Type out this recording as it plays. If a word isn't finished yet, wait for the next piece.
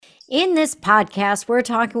In this podcast, we're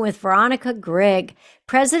talking with Veronica Grigg,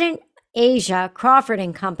 President Asia Crawford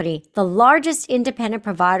and Company, the largest independent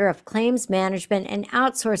provider of claims management and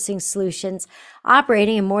outsourcing solutions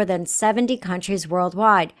operating in more than 70 countries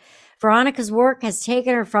worldwide. Veronica's work has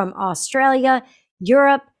taken her from Australia,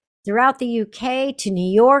 Europe, throughout the UK to New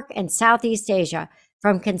York and Southeast Asia,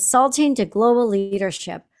 from consulting to global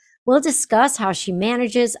leadership. We'll discuss how she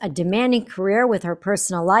manages a demanding career with her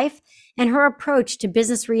personal life and her approach to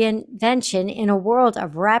business reinvention in a world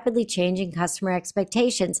of rapidly changing customer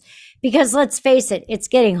expectations. Because let's face it, it's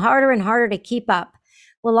getting harder and harder to keep up.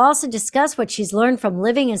 We'll also discuss what she's learned from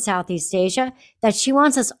living in Southeast Asia that she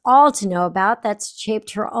wants us all to know about that's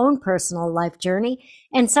shaped her own personal life journey,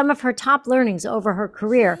 and some of her top learnings over her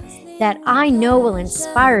career that I know will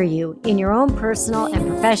inspire you in your own personal and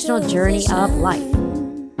professional journey of life.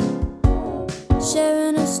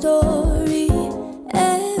 Sharing a story,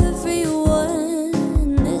 everyone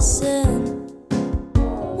listen.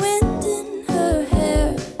 Wind in her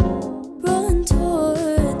hair, run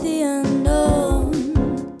toward the unknown.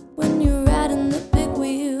 When you're riding the big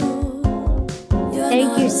wheel,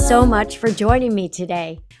 Thank you so much for joining me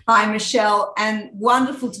today. Hi, Michelle, and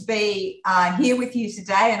wonderful to be here with you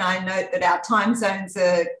today. And I note that our time zones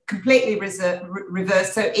are completely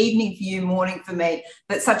reversed, so evening for you, morning for me,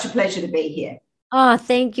 but such a pleasure to be here. Oh,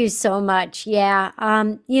 thank you so much. Yeah.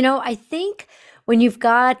 I think when you've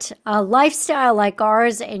got a lifestyle like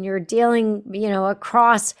ours and you're dealing,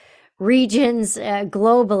 across regions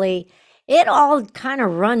globally, it all kind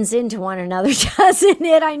of runs into one another, doesn't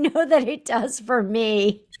it? I know that it does for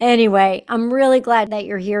me. Anyway, I'm really glad that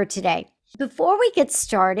you're here today. Before we get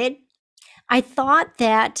started, I thought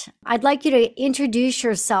that I'd like you to introduce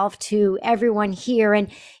yourself to everyone here and,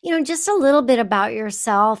 just a little bit about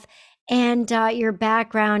yourself and your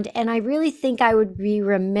background. And I really think I would be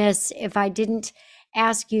remiss if I didn't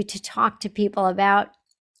ask you to talk to people about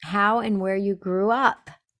how and where you grew up.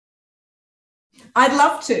 I'd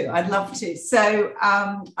love to. So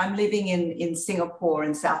I'm living in Singapore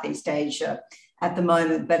in Southeast Asia at the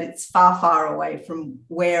moment, but it's far, far away from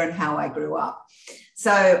where and how I grew up.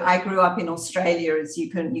 So I grew up in Australia, as you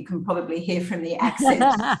can probably hear from the accent.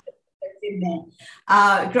 In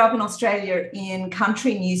there. Grew up in Australia in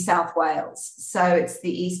country New South Wales. So it's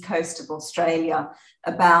the east coast of Australia,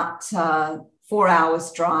 about 4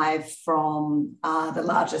 hours drive from the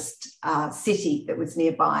largest city that was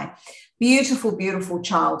nearby. Beautiful, beautiful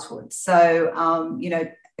childhood. So,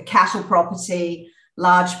 a cattle property,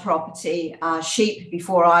 large property, sheep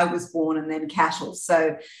before I was born, and then cattle.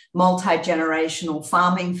 So multi-generational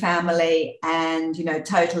farming family and,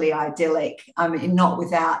 totally idyllic. I mean, not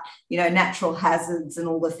without, natural hazards and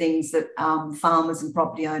all the things that farmers and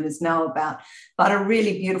property owners know about, but a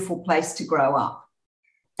really beautiful place to grow up.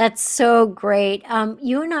 That's so great.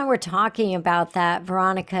 You and I were talking about that,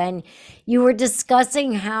 Veronica, and you were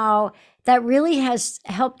discussing how that really has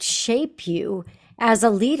helped shape you as a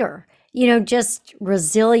leader. Just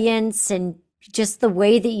resilience and just the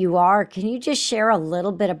way that you are. Can you just share a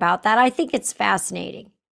little bit about that? I think it's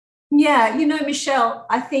fascinating. Yeah, Michelle,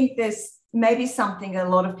 I think there's maybe something a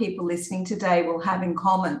lot of people listening today will have in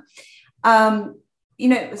common.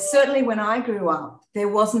 Certainly when I grew up, there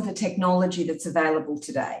wasn't the technology that's available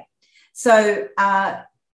today. So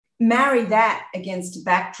marry that against a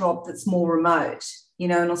backdrop that's more remote.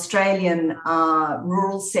 An Australian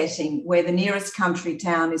rural setting where the nearest country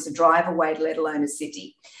town is a drive away, let alone a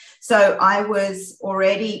city. So I was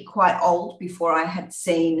already quite old before I had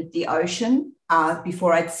seen the ocean,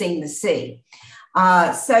 before I'd seen the sea.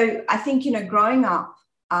 So I think, growing up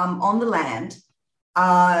on the land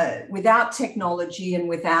without technology and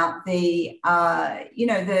without the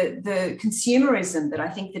consumerism that I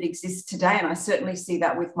think that exists today, and I certainly see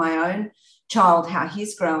that with my own child, how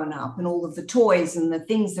he's grown up and all of the toys and the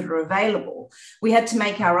things that are available, we had to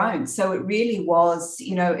make our own. So it really was,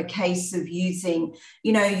 a case of using,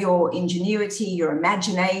 your ingenuity, your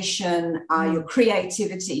imagination, your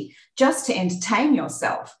creativity, just to entertain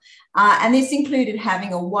yourself. And this included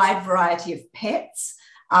having a wide variety of pets,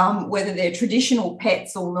 whether they're traditional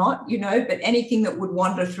pets or not, but anything that would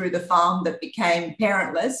wander through the farm that became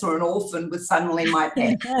parentless or an orphan was suddenly my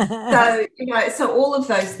pet. So all of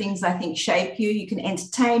those things, I think, shape you. You can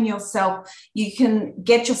entertain yourself. You can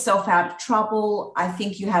get yourself out of trouble. I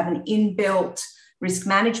think you have an inbuilt risk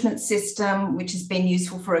management system, which has been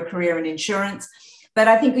useful for a career in insurance. But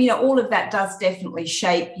I think, all of that does definitely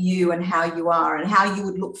shape you and how you are and how you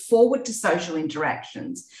would look forward to social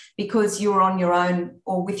interactions because you're on your own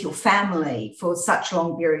or with your family for such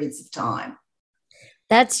long periods of time.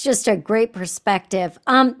 That's just a great perspective.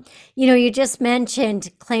 You just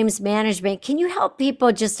mentioned claims management. Can you help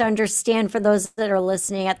people just understand, for those that are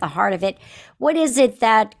listening at the heart of it, what is it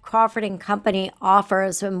that Crawford and Company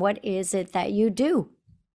offers and what is it that you do?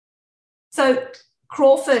 So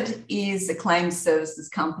Crawford is a claims services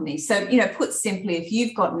company. So, put simply, if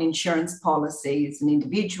you've got an insurance policy as an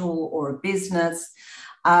individual or a business,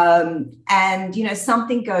 and,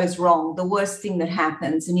 something goes wrong, the worst thing that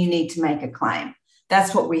happens, and you need to make a claim.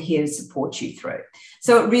 That's what we're here to support you through.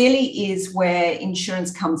 So it really is where insurance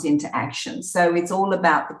comes into action. So it's all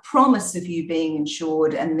about the promise of you being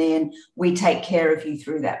insured, and then we take care of you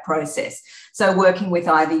through that process. So working with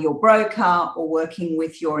either your broker or working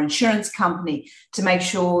with your insurance company to make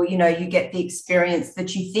sure, you get the experience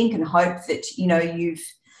that you think and hope that,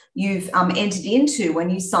 you've entered into when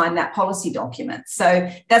you sign that policy document.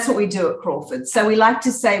 So that's what we do at Crawford. So we like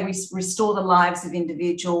to say we restore the lives of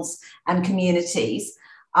individuals and communities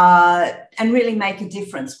and really make a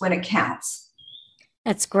difference when it counts.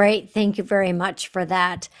 That's great. Thank you very much for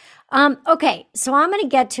that. Okay, so I'm going to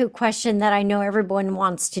get to a question that I know everyone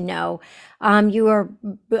wants to know. You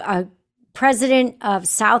are president of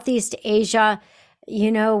Southeast Asia.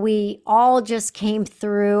 We all just came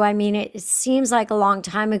through. I mean, it seems like a long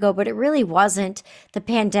time ago, but it really wasn't. The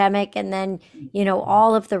pandemic and then,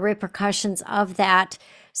 all of the repercussions of that.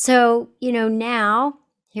 So, now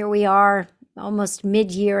here we are almost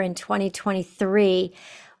mid-year in 2023.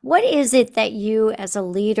 What is it that you as a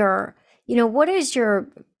leader, what is your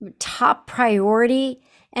top priority?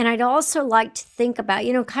 And I'd also like to think about,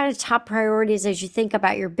 kind of top priorities as you think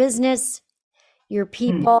about your business, your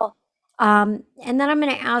people. And then I'm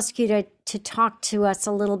going to ask you to talk to us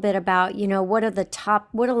a little bit about, what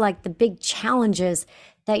are like the big challenges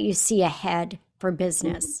that you see ahead for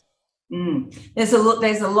business? There's a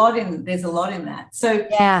lot in that. So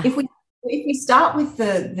yeah. if we start with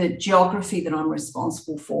the geography that I'm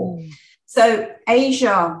responsible for. So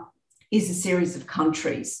Asia is a series of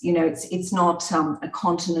countries. It's not a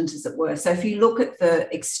continent, as it were. So if you look at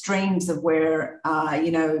the extremes of where,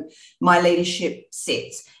 my leadership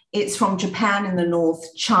sits, it's from Japan in the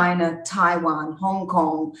north, China, Taiwan, Hong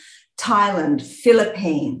Kong, Thailand,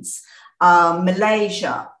 Philippines,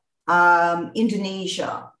 Malaysia,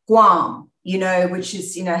 Indonesia, Guam, which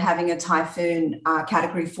is, having a typhoon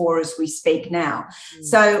category 4 as we speak now.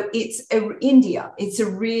 So it's India. It's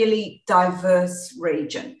a really diverse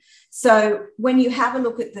region. So when you have a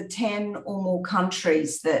look at the 10 or more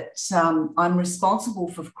countries that I'm responsible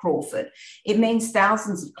for Crawford, it means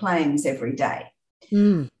thousands of claims every day.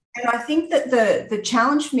 And I think that the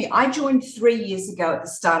challenge for me, I joined 3 years ago at the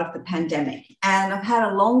start of the pandemic, and I've had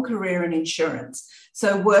a long career in insurance.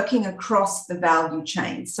 So working across the value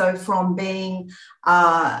chain. So from being,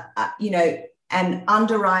 an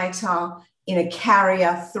underwriter in a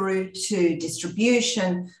carrier through to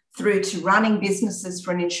distribution, through to running businesses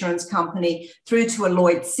for an insurance company, through to a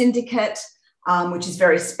Lloyd's syndicate, which is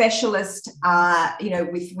very specialist,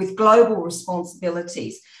 with global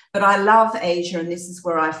responsibilities. But I love Asia, and this is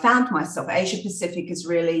where I found myself. Asia Pacific is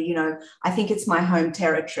really, I think it's my home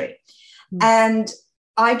territory. And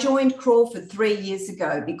I joined Crawford 3 years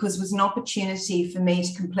ago because it was an opportunity for me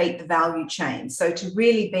to complete the value chain. So to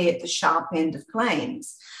really be at the sharp end of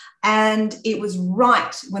claims. And it was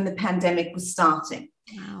right when the pandemic was starting.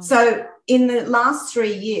 Wow. So in the last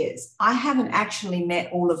 3 years, I haven't actually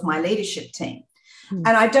met all of my leadership team.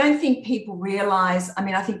 And I don't think people realize,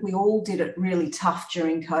 I think we all did it really tough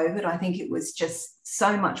during COVID. I think it was just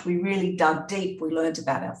so much. We really dug deep. We learned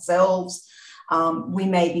about ourselves. We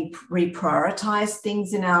maybe reprioritized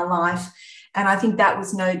things in our life. And I think that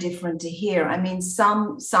was no different to here.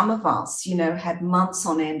 Some of us, had months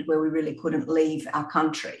on end where we really couldn't leave our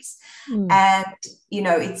countries. And,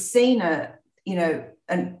 it's seen a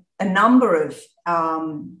number of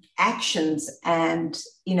actions and,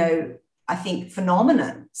 I think,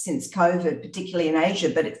 phenomenon since COVID, particularly in Asia,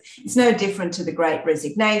 but it's no different to the Great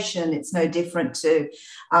Resignation. It's no different to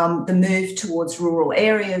the move towards rural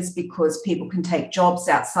areas because people can take jobs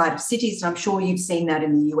outside of cities. And I'm sure you've seen that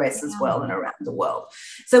in the US as well and around the world.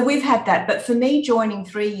 So we've had that. But for me, joining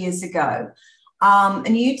 3 years ago, a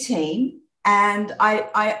new team, and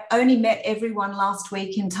I only met everyone last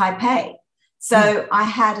week in Taipei. So I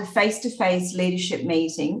had a face-to-face leadership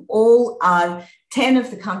meeting. All 10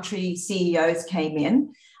 of the country CEOs came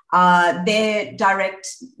in. Their direct,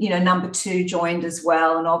 number 2 joined as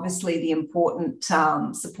well. And obviously the important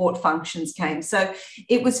support functions came. So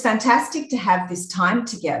it was fantastic to have this time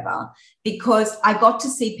together because I got to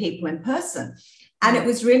see people in person. And it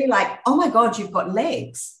was really like, oh my God, you've got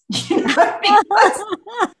legs. Because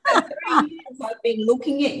for 3 years I've been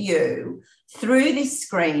looking at you through this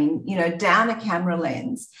screen, down a camera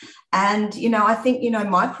lens. And, I think,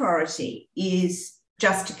 my priority is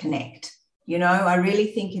just to connect. I really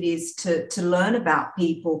think it is to learn about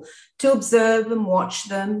people, to observe them, watch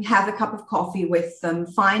them, have a cup of coffee with them,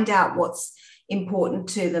 find out what's important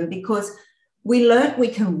to them, because we learned we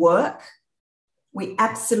can work. We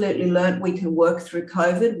absolutely learned we can work through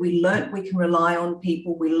COVID. We learned we can rely on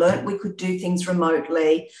people. We learned we could do things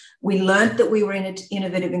remotely. We learned that we were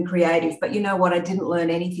innovative and creative. But you know what? I didn't learn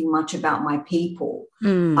anything much about my people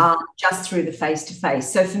just through the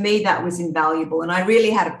face-to-face. So for me, that was invaluable. And I really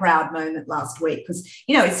had a proud moment last week because,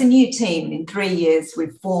 it's a new team. And in 3 years,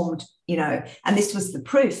 we've formed, and this was the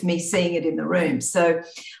proof, me seeing it in the room. So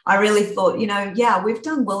I really thought, we've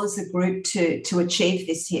done well as a group to achieve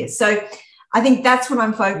this here. So I think that's what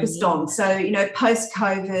I'm focused on. So,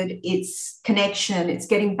 post-COVID, it's connection, it's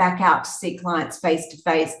getting back out to see clients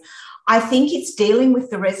face-to-face. I think it's dealing with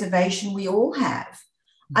the reservation we all have.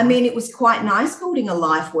 I mean, it was quite nice building a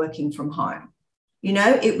life working from home.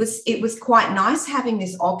 It was quite nice having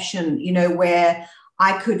this option, where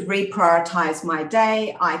I could reprioritize my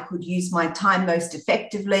day. I could use my time most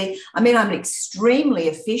effectively. I mean, I'm an extremely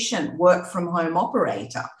efficient work from home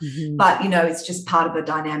operator, but, it's just part of the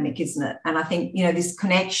dynamic, isn't it? And I think, this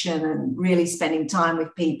connection and really spending time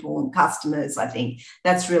with people and customers, I think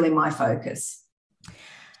that's really my focus.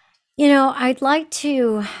 I'd like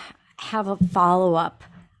to have a follow-up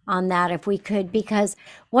on that if we could, because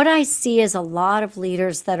what I see is a lot of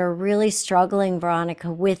leaders that are really struggling,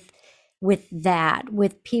 Veronica, with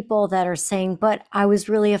people that are saying, but I was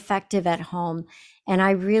really effective at home and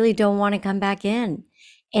I really don't want to come back in.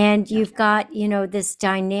 And you've got, this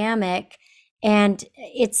dynamic, and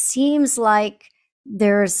it seems like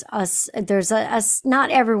there's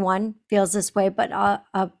not everyone feels this way, but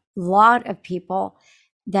a lot of people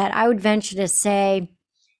that I would venture to say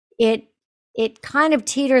it kind of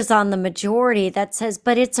teeters on the majority that says,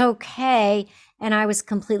 but it's okay. And I was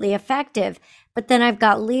completely effective. But then I've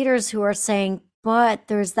got leaders who are saying, but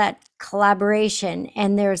there's that collaboration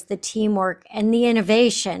and there's the teamwork and the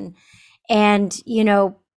innovation. And,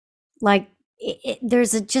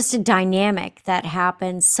 there's just a dynamic that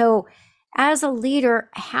happens. So as a leader,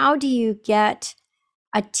 how do you get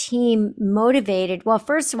a team motivated? Well,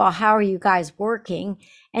 first of all, how are you guys working?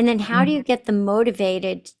 And then how do you get them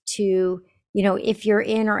motivated to, if you're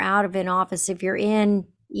in or out of an office, if you're in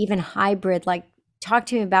even hybrid, like, talk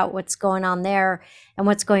to me about what's going on there and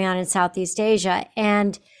what's going on in Southeast Asia,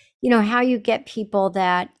 and, how you get people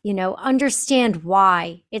that, understand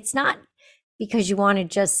why. It's not because you want to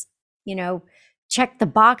just, check the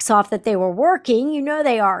box off that they were working,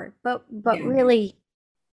 they are, but really,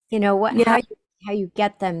 how you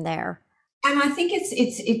get them there. And I think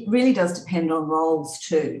it really does depend on roles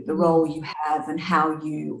too, the role you have and how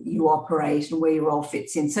you operate and where your role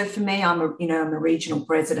fits in. So for me, I'm a regional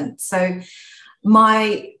president. So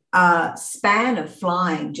my span of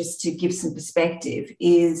flying, just to give some perspective,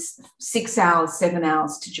 is 6 hours, 7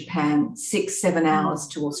 hours to Japan, 6-7 hours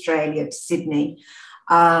to Australia, to Sydney,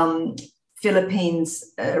 Philippines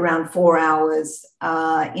around 4 hours,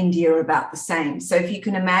 India about the same. So if you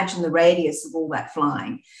can imagine the radius of all that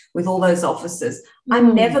flying with all those offices,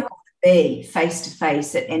 I'm never going to be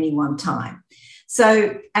face-to-face at any one time.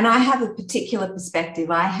 So, and I have a particular perspective.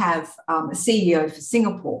 I have a CEO for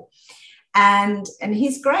Singapore. And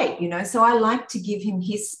he's great, so I like to give him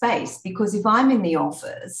his space, because if I'm in the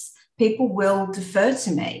office, people will defer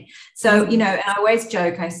to me. So, and I always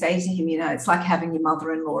joke, I say to him, it's like having your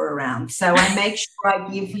mother-in-law around. So I make sure I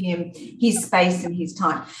give him his space and his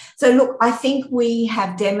time. So look, I think we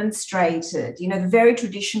have demonstrated, the very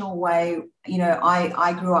traditional way,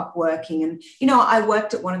 I grew up working, and, I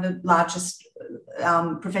worked at one of the largest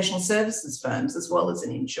professional services firms as well as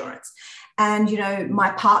an insurance. And, my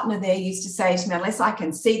partner there used to say to me, unless I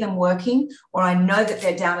can see them working or I know that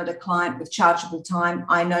they're down at a client with chargeable time,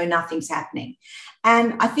 I know nothing's happening.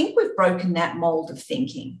 And I think we've broken that mold of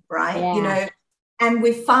thinking, right? Yeah. And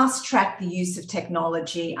we've fast-tracked the use of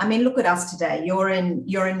technology. I mean, look at us today. You're in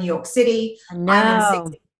New York City. No. I'm in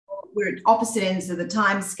Singapore. We're at opposite ends of the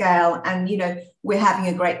time scale, and, we're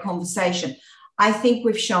having a great conversation. I think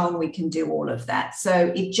we've shown we can do all of that.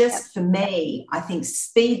 So it just, for me, I think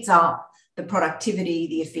speeds up the productivity,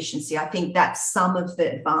 the efficiency. I think that's some of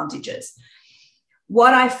the advantages.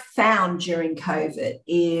 What I found during COVID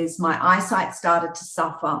is my eyesight started to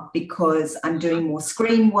suffer because I'm doing more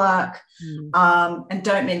screen work. And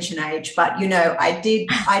don't mention age, but, I did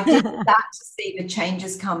start to see the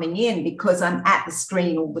changes coming in because I'm at the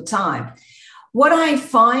screen all the time. What I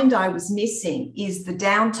find I was missing is the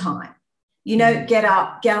downtime. Get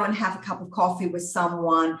up, go and have a cup of coffee with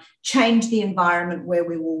someone, change the environment where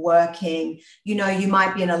we were working. You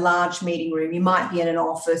might be in a large meeting room, you might be in an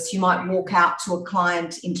office, you might walk out to a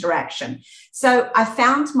client interaction. So I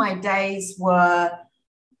found my days were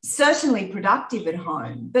certainly productive at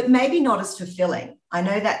home, but maybe not as fulfilling. I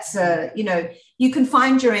know that's, you can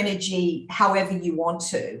find your energy however you want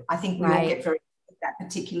to. I think we all get very good at that,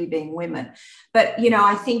 particularly being women. But,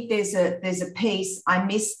 I think there's a piece, I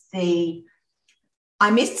missed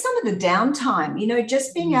some of the downtime,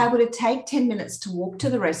 just being able to take 10 minutes to walk to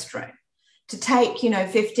the restroom, to take,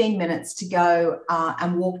 15 minutes to go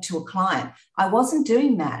and walk to a client. I wasn't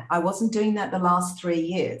doing that. I wasn't doing that the last 3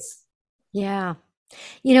 years. Yeah.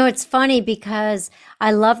 It's funny because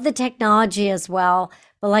I love the technology as well,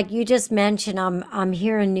 but like you just mentioned, I'm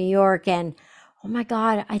here in New York and oh my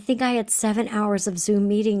God, I think I had 7 hours of Zoom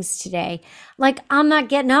meetings today. Like I'm not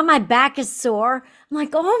getting up, my back is sore. I'm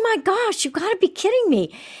like, oh my gosh, you gotta be kidding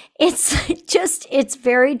me. It's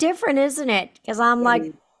very different, isn't it? Because I'm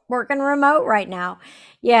like working remote right now.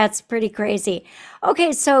 Yeah, it's pretty crazy.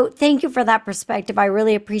 Okay, so thank you for that perspective. I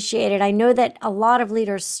really appreciate it. I know that a lot of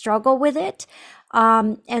leaders struggle with it.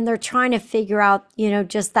 And they're trying to figure out,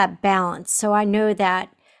 just that balance. So I know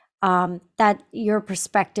that that your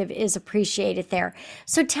perspective is appreciated there.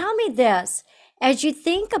 So tell me this, as you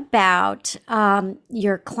think about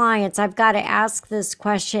your clients, I've got to ask this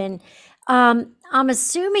question. I'm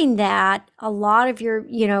assuming that a lot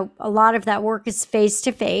of that work is face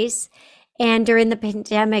to face, and during the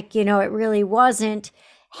pandemic, it really wasn't.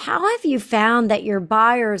 How have you found that your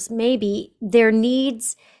buyers, maybe their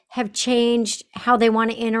needs have changed, how they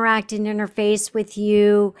want to interact and interface with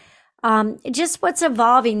you? Just what's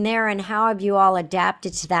evolving there, and how have you all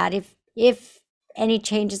adapted to that, if any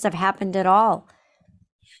changes have happened at all?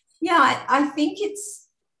 Yeah, I think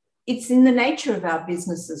it's in the nature of our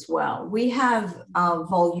business as well. We have a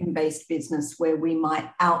volume-based business where we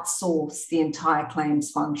might outsource the entire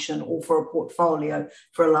claims function or for a portfolio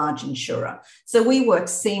for a large insurer. So we work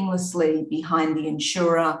seamlessly behind the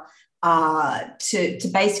insurer to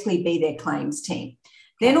basically be their claims team.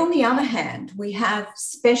 Then on the other hand, we have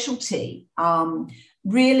specialty,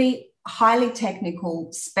 really highly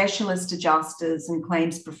technical specialist adjusters and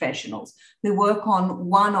claims professionals who work on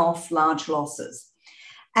one-off large losses.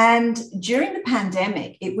 And during the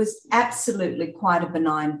pandemic, it was absolutely quite a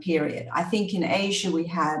benign period. I think in Asia, we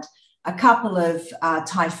had a couple of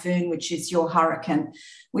typhoon, which is your hurricane.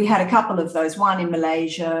 We had a couple of those, one in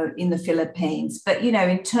Malaysia, in the Philippines. But,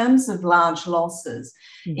 in terms of large losses,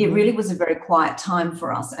 it really was a very quiet time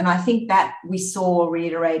for us. And I think that we saw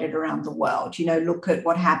reiterated around the world. Look at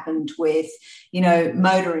what happened with,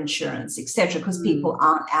 motor insurance, et cetera, because people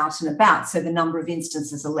aren't out and about. So the number of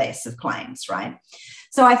instances are less of claims, right?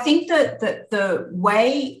 So I think that the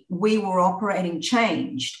way we were operating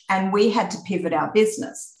changed, and we had to pivot our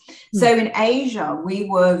business. So in Asia, we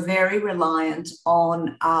were very reliant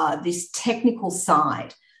on this technical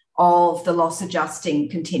side of the loss adjusting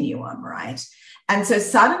continuum, right? And so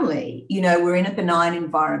suddenly, we're in a benign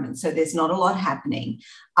environment, so there's not a lot happening,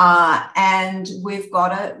 and we've got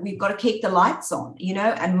to keep the lights on,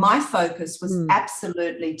 And my focus was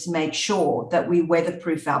absolutely to make sure that we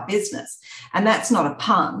weatherproof our business, and that's not a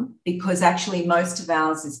pun, because actually most of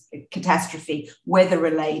ours is a catastrophe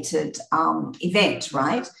weather-related event,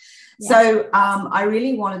 right? Yeah. So I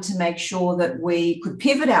really wanted to make sure that we could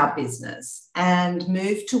pivot our business and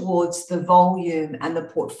move towards the volume and the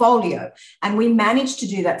portfolio. And we managed to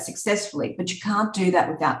do that successfully, but you can't do that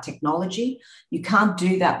without technology. You can't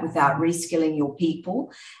do that without reskilling your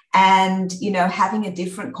people and, having a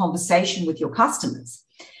different conversation with your customers.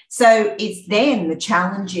 So it's then the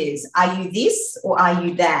challenge is, are you this or are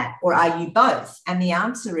you that, or are you both? And the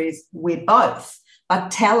answer is we're both. But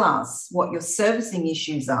tell us what your servicing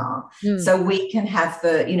issues are so we can have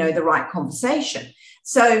the right conversation.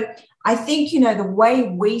 So I think, the way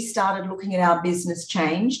we started looking at our business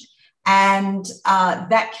changed, and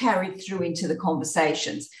that carried through into the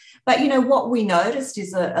conversations. But, what we noticed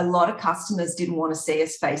is a lot of customers didn't want to see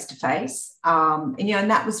us face to face. And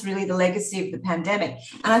that was really the legacy of the pandemic.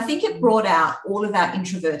 And I think it brought out all of our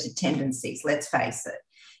introverted tendencies, let's face it.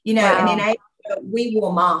 Wow. And in Asia, we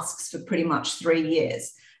wore masks for pretty much 3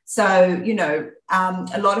 years. So,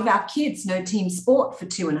 a lot of our kids know team sport for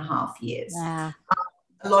 2.5 years. Yeah.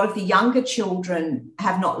 a lot of the younger children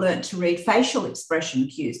have not learnt to read facial expression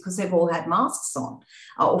cues because they've all had masks on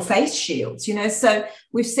or face shields, So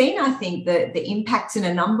we've seen, I think, the impacts in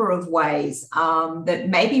a number of ways that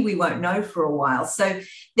maybe we won't know for a while. So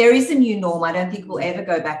there is a new norm. I don't think we'll ever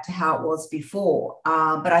go back to how it was before.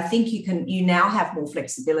 But I think you now have more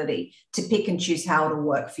flexibility to pick and choose how it'll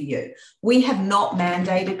work for you. We have not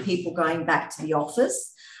mandated people going back to the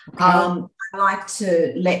office. Okay. I like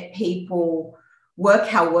to let people work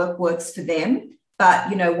how work works for them. But,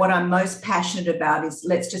 what I'm most passionate about is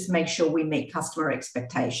let's just make sure we meet customer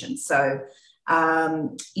expectations. So,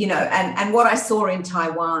 and what I saw in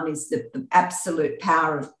Taiwan is the absolute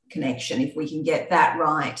power of connection. If we can get that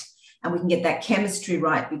right and we can get that chemistry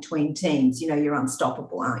right between teams, you're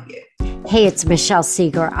unstoppable, aren't you? Hey, it's Michelle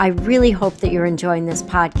Seeger. I really hope that you're enjoying this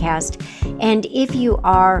podcast. And if you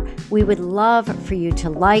are, we would love for you to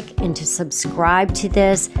like and to subscribe to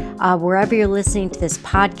this wherever you're listening to this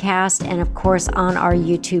podcast, and of course on our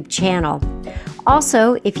YouTube channel.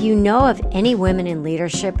 Also, if you know of any women in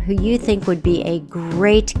leadership who you think would be a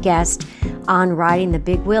great guest on Riding the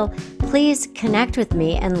Big Wheel, please connect with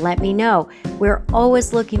me and let me know. We're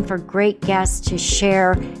always looking for great guests to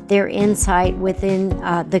share their insight within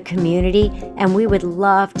the community, and we would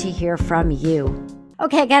love to hear from you.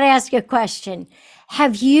 Okay, I got to ask you a question.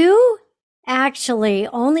 Have you actually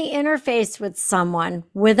only interfaced with someone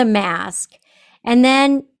with a mask, and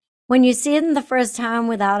then when you see them the first time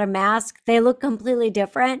without a mask, they look completely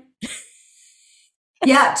different?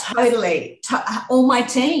 Yeah, totally. All my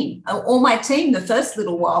team, the first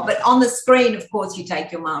little while, but on the screen, of course, you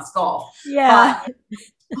take your mask off. Yeah. But,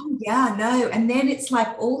 no. And then it's like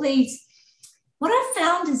all these, what I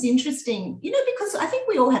found is interesting, because I think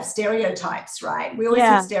we all have stereotypes, right? We always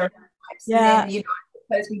have stereotypes. Yeah. And then,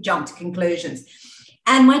 I suppose we jump to conclusions.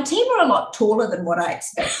 And my team are a lot taller than what I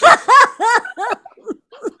expected.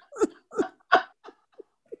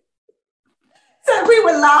 So we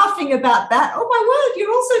were laughing about that. Oh, my word,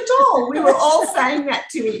 you're all so tall. We were all saying that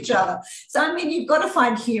to each other. So, I mean, you've got to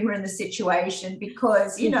find humor in the situation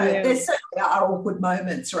because, there certainly are awkward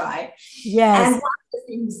moments, right? Yes. And one of the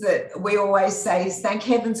things that we always say is, thank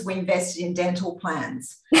heavens we invested in dental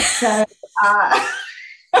plans.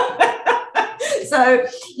 So,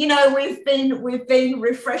 we've been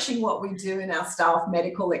refreshing what we do in our staff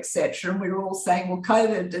medical, etc. And we were all saying, well,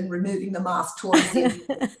 COVID and removing the mask towards the end,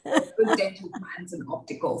 good dental plans and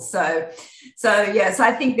optical. So yes,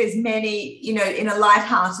 I think there's many, in a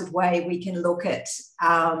lighthearted way, we can look at,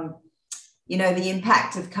 the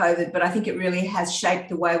impact of COVID, but I think it really has shaped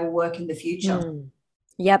the way we'll work in the future.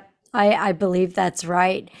 Yep, I believe that's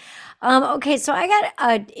right. Okay, so I got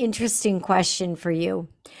an interesting question for you.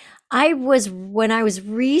 When I was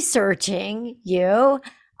researching you,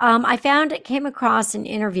 came across an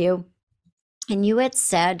interview, and you had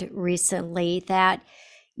said recently that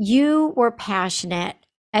you were passionate.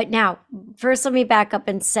 Now, first, let me back up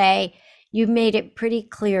and say you made it pretty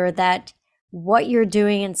clear that what you're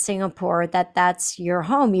doing in Singapore, that's your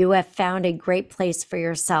home. You have found a great place for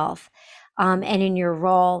yourself and in your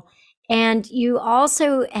role. And you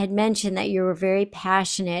also had mentioned that you were very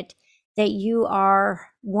passionate that you are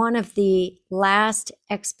one of the last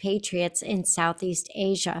expatriates in Southeast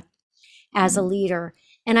Asia as a leader.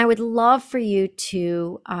 And I would love for you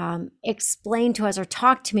to explain to us or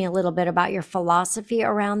talk to me a little bit about your philosophy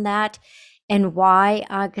around that and why,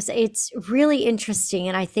 because it's really interesting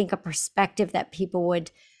and I think a perspective that people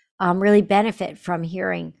would really benefit from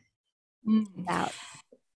hearing about.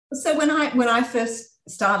 So when I first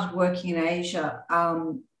started working in Asia,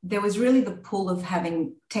 there was really the pull of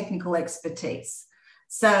having technical expertise.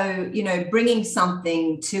 So, bringing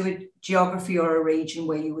something to a geography or a region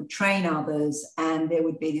where you would train others and there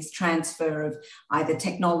would be this transfer of either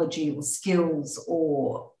technology or skills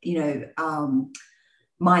or,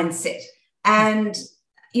 mindset. And,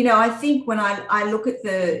 I think when I look at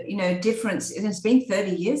the, difference, it's been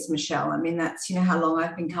 30 years, Michelle. I mean, that's, how long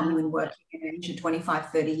I've been coming and working in Asia, 25,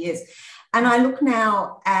 30 years. And I look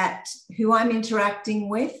now at who I'm interacting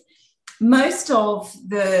with. Most of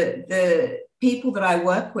the people that I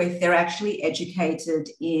work with, they're actually educated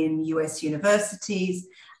in US universities,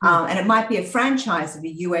 and it might be a franchise of a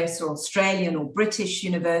US or Australian or British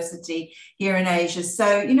university here in Asia.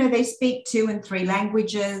 So, they speak 2 and 3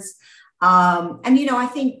 languages. And, I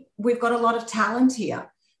think we've got a lot of talent here.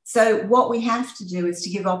 So what we have to do is to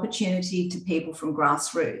give opportunity to people from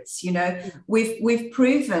grassroots. We've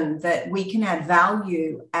proven that we can add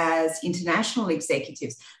value as international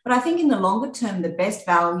executives, but I think in the longer term, the best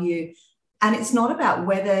value, and it's not about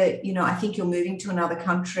whether, I think you're moving to another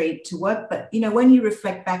country to work, but, when you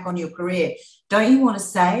reflect back on your career, don't you want to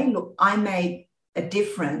say, look, I made a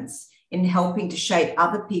difference in helping to shape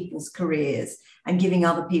other people's careers and giving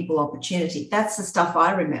other people opportunity. That's the stuff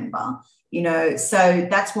I remember, so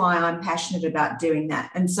that's why I'm passionate about doing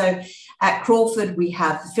that. And so at Crawford, we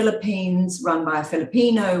have the Philippines run by a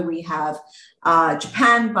Filipino, we have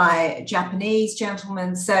Japan by a Japanese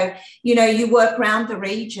gentleman. So, you work around the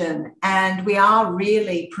region, and we are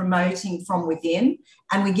really promoting from within,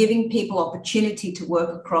 and we're giving people opportunity to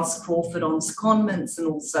work across Crawford on secondments and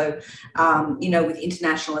also, with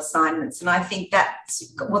international assignments. And I think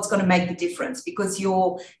that's what's going to make the difference, because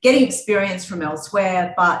you're getting experience from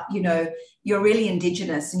elsewhere, but, you're really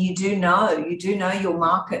Indigenous, and you do know your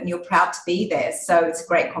market, and you're proud to be there. So it's a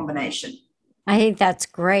great combination. I think that's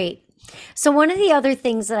great. So one of the other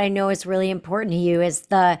things that I know is really important to you is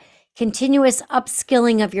the continuous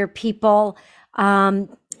upskilling of your people. And,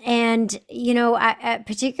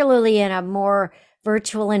 particularly in a more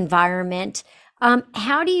virtual environment,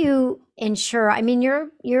 how do you ensure,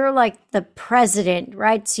 you're like the president,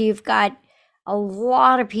 right? So you've got a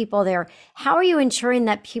lot of people there. How are you ensuring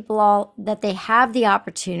that that they have the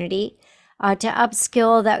opportunity to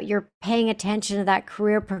upskill, that you're paying attention to that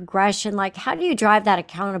career progression? Like, how do you drive that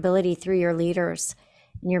accountability through your leaders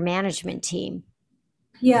and your management team?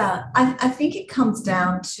 Yeah, I think it comes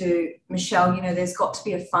down to, Michelle, there's got to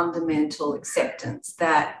be a fundamental acceptance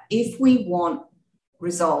that if we want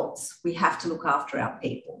results, we have to look after our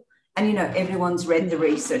people. And, everyone's read the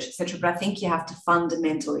research, et cetera, but I think you have to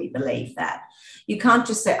fundamentally believe that. You can't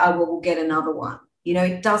just say, oh, well, we'll get another one.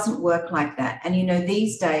 It doesn't work like that. And,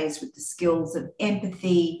 these days with the skills of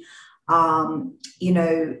empathy,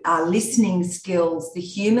 listening skills, the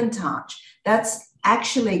human touch, that's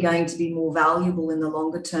actually going to be more valuable in the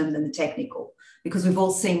longer term than the technical, because we've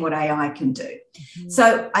all seen what AI can do. Mm-hmm.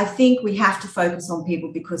 So I think we have to focus on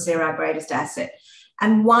people because they're our greatest asset.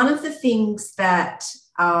 And one of the things that,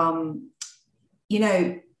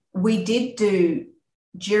 we did do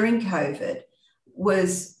during COVID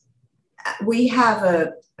was we have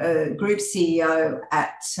a group CEO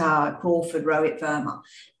at Crawford, Rohit Verma,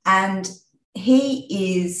 and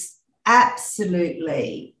he is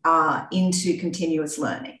absolutely into continuous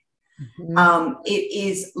learning. Mm-hmm. It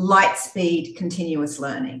is light speed continuous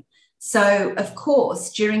learning. So, of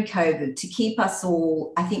course, during COVID, to keep us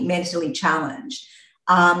all, I think, mentally challenged,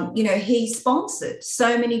 he sponsored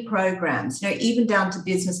so many programs, even down to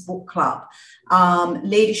business book club,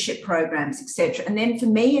 leadership programs, etc. And then for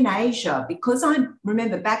me in Asia, because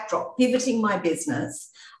remember, backdrop, pivoting my business,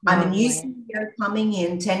 I'm a new CEO coming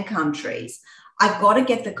in 10 countries. I've got to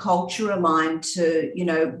get the culture aligned to,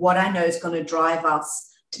 what I know is going to drive us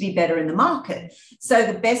to be better in the market. So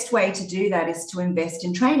the best way to do that is to invest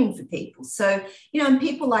in training for people. So, and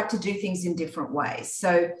people like to do things in different ways.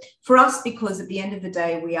 So for us, because at the end of the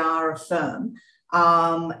day, we are a firm,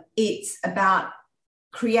 it's about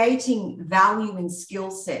creating value in skill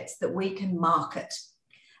sets that we can market.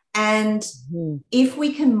 And if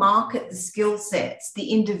we can market the skill sets, the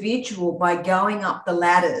individual, by going up the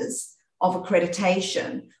ladders of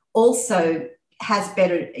accreditation, also has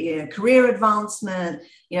better career advancement,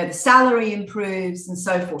 the salary improves and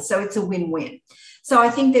so forth. So it's a win-win. So I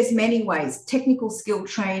think there's many ways. Technical skill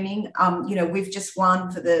training, we've just won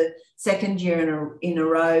for the second year in a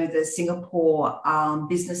row the Singapore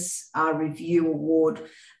Business Review Award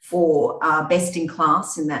for best in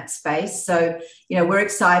class in that space. So, we're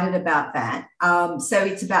excited about that. So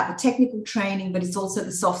it's about the technical training, but it's also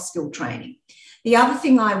the soft skill training. The other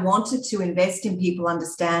thing I wanted to invest in people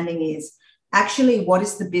understanding is actually what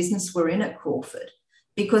is the business we're in at Crawford?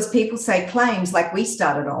 Because people say claims like we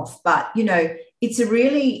started off, but, it's a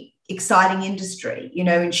really exciting industry,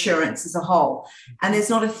 insurance as a whole. And there's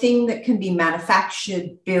not a thing that can be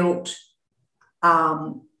manufactured, built,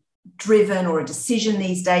 driven, or a decision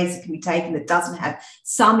these days that can be taken that doesn't have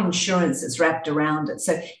some insurance that's wrapped around it.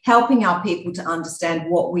 So helping our people to understand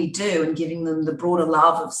what we do and giving them the broader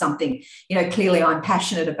love of something, clearly I'm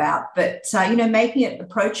passionate about, but, making it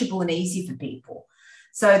approachable and easy for people.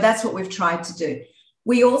 So that's what we've tried to do.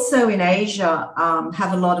 We also in Asia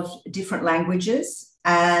have a lot of different languages.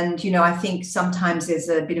 And, I think sometimes there's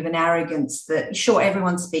a bit of an arrogance that, sure,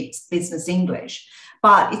 everyone speaks business English,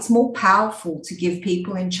 but it's more powerful to give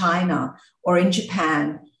people in China or in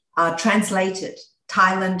Japan translated,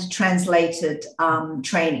 Thailand translated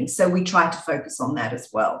training. So we try to focus on that as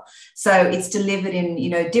well. So it's delivered in,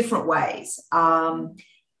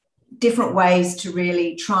 different ways to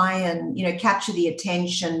really try and, capture the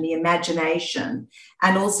attention, the imagination,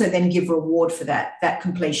 and also then give reward for that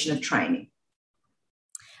completion of training.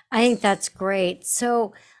 I think that's great.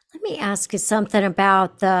 So let me ask you something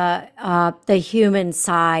about the human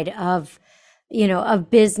side of, of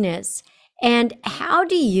business. And how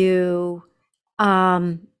do you,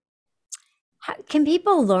 can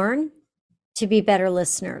people learn to be better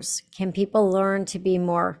listeners? Can people learn to be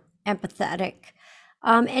more empathetic?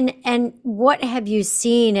 And what have you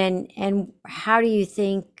seen, and how do you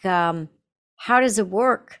think, how does it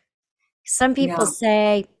work? Some people Yeah.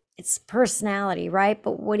 say it's personality, right?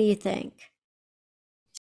 But what do you think?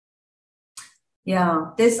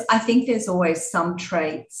 Yeah. I think there's always some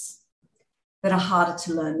traits that are harder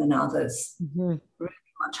to learn than others, Mhm. really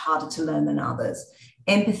much harder to learn than others.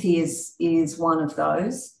 Empathy is one of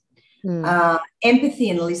those. Mm. Empathy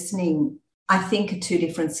and listening, I think, are two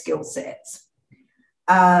different skill sets.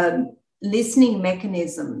 Listening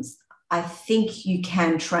mechanisms, I think you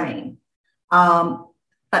can train.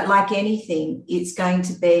 But like anything, it's going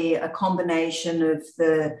to be a combination of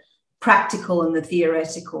the practical and the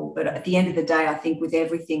theoretical. But at the end of the day, I think with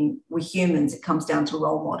everything, with humans, it comes down to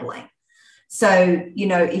role modeling. So,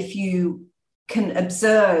 if you can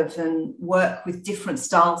observe and work with different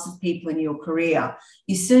styles of people in your career,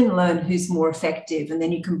 you soon learn who's more effective, and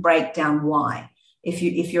then you can break down why if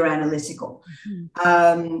you're analytical.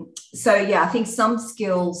 So yeah, I think some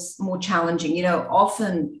skills more challenging.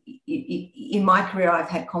 Often in my career, I've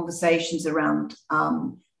had conversations around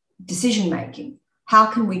decision making. How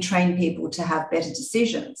can we train people to have better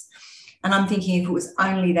decisions? And I'm thinking, if it was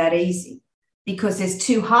only that easy, because there's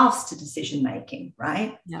two halves to decision making,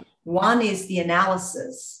 right? Yep. One is the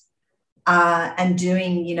analysis and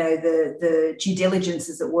doing, the due diligence,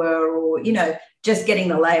 as it were, or, just getting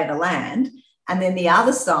the lay of the land. And then the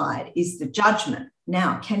other side is the judgment.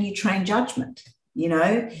 Now, can you train judgment?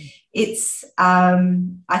 It's,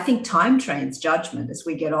 I think time trains judgment. As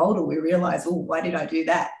we get older, we realize, oh, why did I do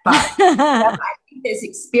that? But I think there's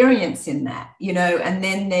experience in that, and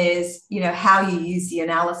then there's, how you use the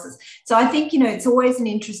analysis. So I think, it's always an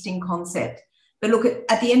interesting concept. But look,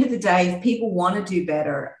 at the end of the day, if people want to do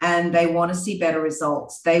better and they want to see better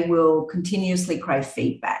results, they will continuously crave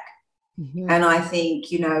feedback. Mhm. And I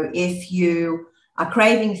think, if you are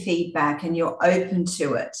craving feedback and you're open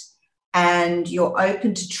to it, and you're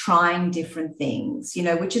open to trying different things,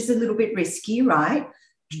 which is a little bit risky, right?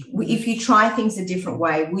 If you try things a different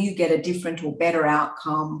way, will you get a different or better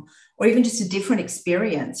outcome, or even just a different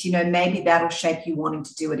experience? Maybe that'll shape you wanting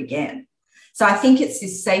to do it again. So I think it's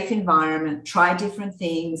this safe environment, try different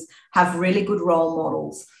things, have really good role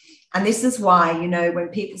models. And this is why, when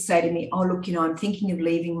people say to me, oh, look, I'm thinking of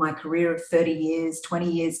leaving my career of 30 years,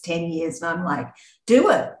 20 years, 10 years. And I'm like, do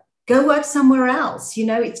it. Go work somewhere else.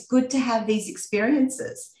 It's good to have these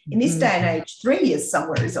experiences. In this day and age, 3 years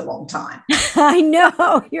somewhere is a long time. I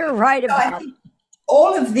know, you're right about it.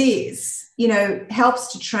 All of this,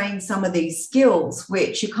 helps to train some of these skills,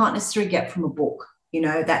 which you can't necessarily get from a book.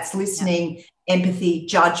 That's listening, empathy,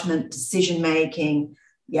 judgment, decision-making.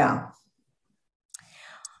 Yeah.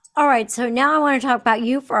 All right, so now I want to talk about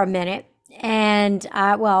you for a minute. And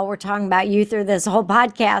we're talking about you through this whole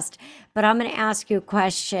podcast, but I'm going to ask you a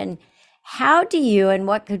question. How do you, and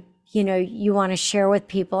what could, you want to share with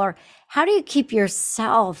people, or how do you keep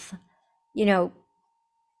yourself,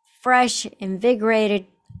 fresh, invigorated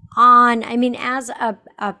on? I mean, as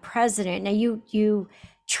a president, now you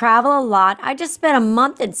travel a lot. I just spent a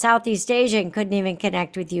month in Southeast Asia and couldn't even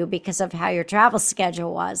connect with you because of how your travel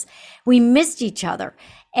schedule was. We missed each other.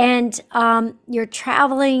 And you're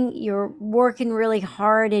traveling, you're working really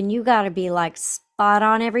hard, and you got to be like spot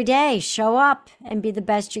on every day, show up and be the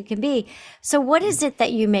best you can be. So what is it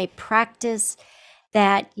that you may practice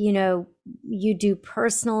that, you do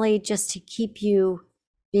personally just to keep you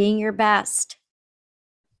being your best?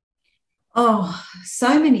 Oh,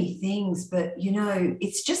 so many things, but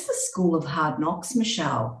it's just the school of hard knocks,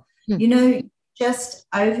 Michelle. Just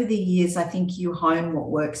over the years, I think you hone what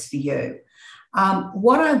works for you.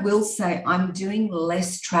 What I will say, I'm doing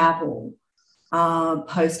less travel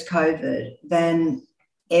post-COVID than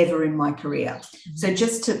ever in my career. So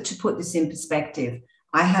just to put this in perspective,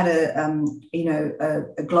 I had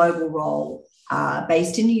a global role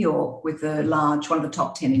based in New York with one of the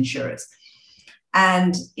top 10 insurers.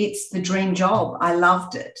 And it's the dream job. I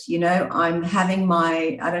loved it. I'm having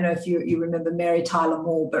I don't know if you remember Mary Tyler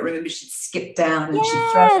Moore, but remember she'd skip down and she'd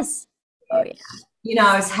throw. Oh, yeah.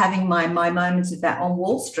 I was having my moments of that on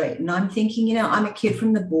Wall Street. And I'm thinking, I'm a kid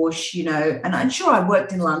from the bush, and I'm sure I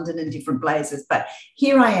worked in London in different places, but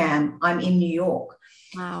here I am, I'm in New York.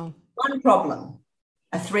 Wow. One problem,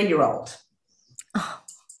 a 3-year-old. Oh.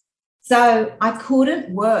 So I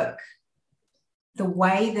couldn't work the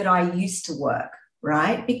way that I used to work,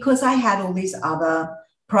 right? Because I had all these other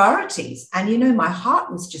priorities, and my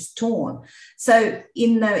heart was just torn. So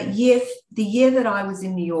in the year that I was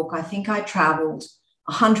in New York, I think I traveled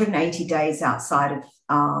 180 days outside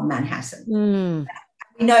of Manhattan. Mm.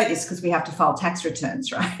 We know this because we have to file tax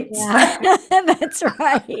returns, right? Yeah, that's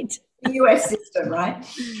right. The US system, right?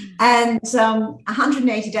 And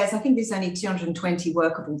 180 days, I think there's only 220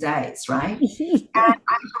 workable days, right? And I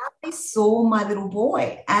hardly saw my little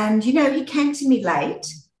boy. And, you know, he came to me late.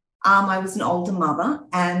 I was an older mother,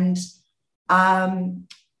 and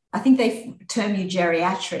I think they term you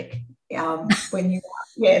geriatric when you,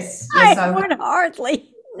 yes. I would hardly.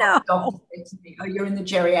 No. Doctor said to me, oh, you're in the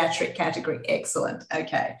geriatric category. Excellent.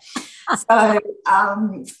 Okay. So,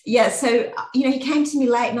 so, you know, he came to me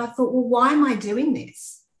late, and I thought, well, why am I doing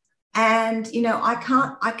this? And, you know, I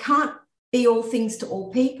can't be all things to all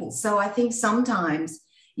people. So I think sometimes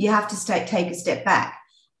you have to take a step back.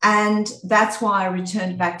 And that's why I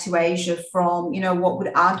returned back to Asia from, you know, what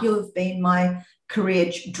would argue have been my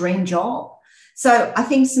career dream job. So I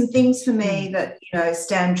think some things for me that, you know,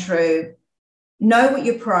 stand true: know what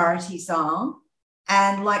your priorities are.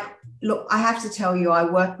 And like, look, I have to tell you, I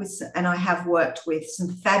have worked with some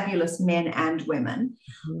fabulous men and women,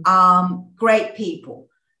 great people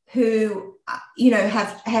who, you know,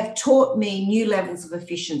 have taught me new levels of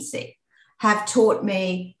efficiency, have taught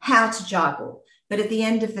me how to juggle. But at the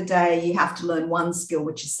end of the day, you have to learn one skill,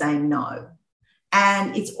 which is saying no.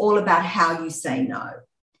 And it's all about how you say no.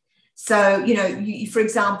 So, you know, for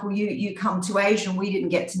example, you come to Asia, and we didn't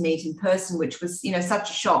get to meet in person, which was, you know, such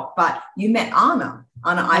a shock. But you met Anna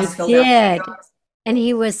Eisfeld. I did. And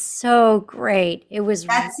he was so great. It was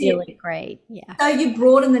really great. Yeah. So you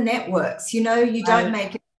broaden the networks, you know, you don't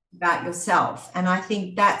make it about yourself. And I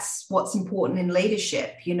think that's what's important in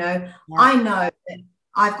leadership. You know, I know that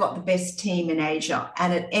I've got the best team in Asia,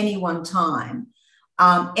 and at any one time,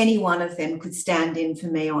 any one of them could stand in for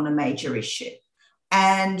me on a major issue.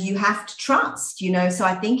 And you have to trust, you know, so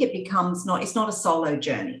I think it becomes it's not a solo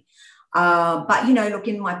journey. But, you know, look,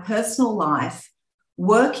 in my personal life,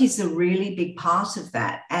 work is a really big part of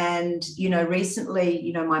that. And, you know, recently,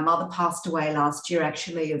 you know, my mother passed away last year,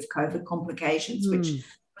 actually, of COVID complications, which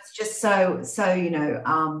was just so, you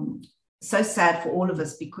know, so sad for all of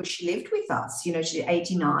us, because she lived with us, you know, she's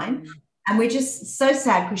 89. And we're just so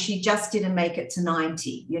sad because she just didn't make it to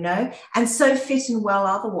 90, you know, and so fit and well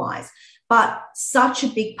otherwise. But such a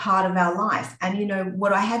big part of our life. And, you know,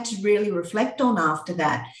 what I had to really reflect on after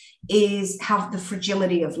that is how the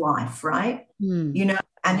fragility of life, right? You know,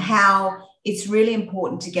 and how it's really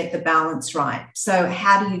important to get the balance right. So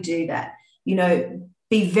how do you do that? You know,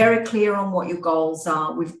 be very clear on what your goals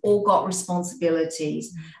are. We've all got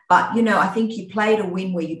responsibilities. But, you know, I think you play to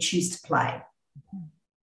win where you choose to play.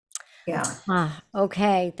 Yeah.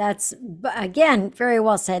 Okay. That's, again, very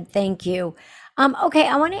well said. Thank you. Okay,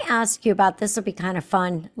 I want to ask you about, this will be kind of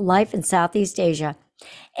fun, life in Southeast Asia.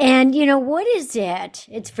 And, you know, what is it?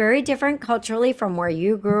 It's very different culturally from where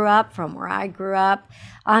you grew up, from where I grew up.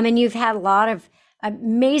 And you've had a lot of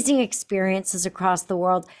amazing experiences across the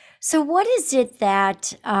world. So what is it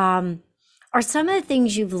that are some of the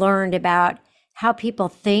things you've learned about how people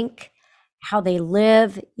think, how they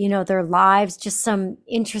live, you know, their lives, just some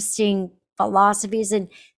interesting philosophies and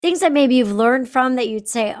things that maybe you've learned from that you'd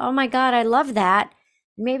say, oh my God, I love that.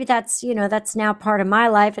 Maybe that's, you know, that's now part of my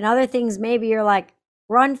life. And other things, maybe you're like,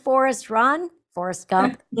 run, Forrest, run, Forrest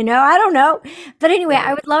Gump, you know, I don't know. But anyway,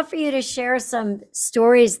 I would love for you to share some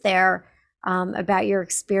stories there about your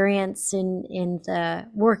experience in the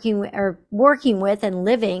working with and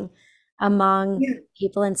living among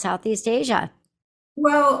people in Southeast Asia.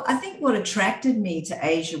 Well, I think what attracted me to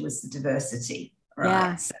Asia was the diversity, right?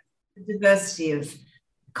 Yeah. So the diversity of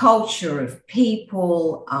culture, of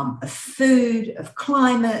people, of food, of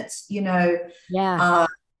climate, you know. Yeah.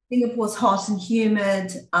 Singapore's hot and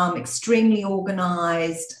humid, extremely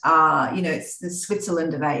organized. You know, it's the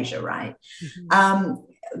Switzerland of Asia, right?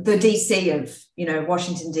 The DC of, you know,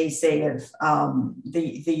 Washington, DC of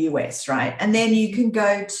the US, right? And then you can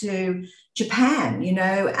go to Japan, you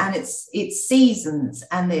know, and it's seasons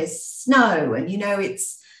and there's snow and, you know,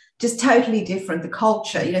 it's just totally different, the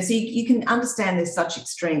culture, you know, so you can understand there's such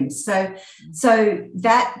extremes. So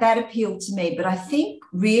that appealed to me. But I think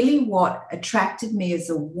really what attracted me as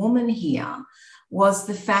a woman here was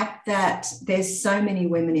the fact that there's so many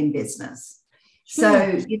women in business. So,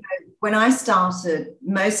 you know, when I started,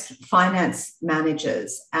 most finance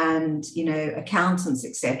managers and, you know, accountants,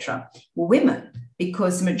 etc., were women,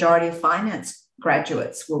 because the majority of finance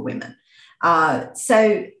graduates were women.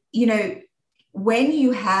 So, you know, when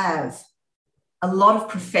you have a lot of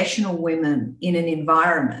professional women in an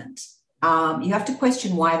environment, you have to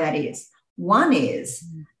question why that is. One is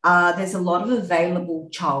there's a lot of available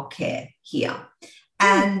childcare here.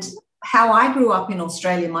 And how I grew up in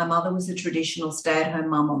Australia, my mother was a traditional stay-at-home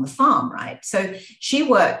mum on the farm, right? So she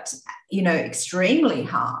worked, extremely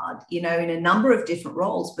hard, in a number of different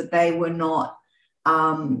roles, but they were not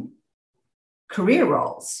career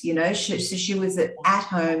roles, she was an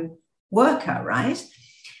at-home worker, right?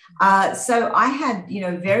 So I had,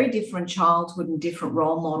 very different childhood and different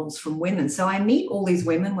role models from women. So I meet all these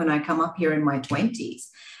women when I come up here in my 20s,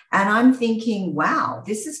 and I'm thinking, wow,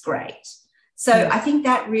 this is great. So I think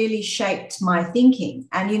that really shaped my thinking.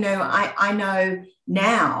 And, I know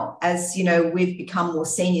now, as, we've become more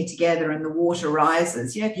senior together and the water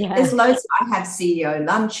rises, there's loads. I have CEO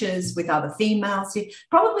lunches with other females,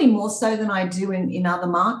 probably more so than I do in other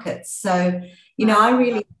markets. So, I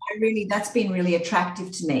really, that's been really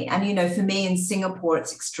attractive to me. And, for me in Singapore,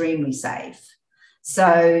 it's extremely safe.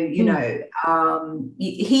 So,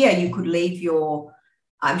 here you could leave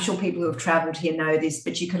I'm sure people who have traveled here know this,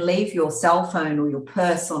 but you can leave your cell phone or your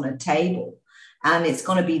purse on a table and it's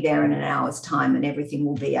going to be there in an hour's time and everything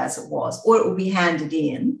will be as it was, or it will be handed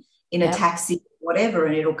in a taxi, whatever,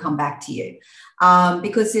 and it'll come back to you,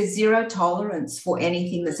 because there's zero tolerance for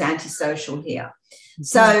anything that's antisocial here. Mm-hmm.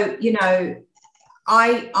 So,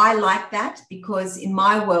 I like that, because in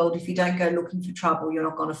my world, if you don't go looking for trouble, you're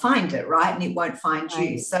not going to find it, right? And it won't find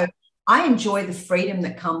you. So I enjoy the freedom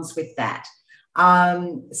that comes with that.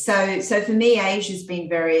 So for me, Asia's been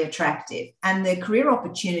very attractive, and the career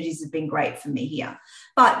opportunities have been great for me here.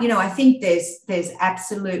 But, I think there's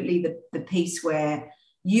absolutely the piece where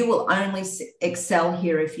you will only excel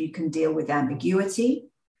here if you can deal with ambiguity,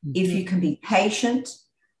 if you can be patient,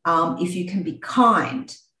 if you can be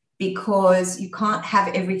kind, because you can't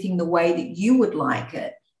have everything the way that you would like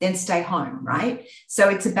it, then stay home, right? So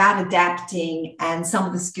it's about adapting, and some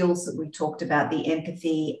of the skills that we talked about, the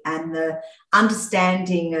empathy and the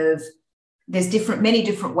understanding of there's many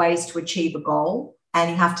different ways to achieve a goal,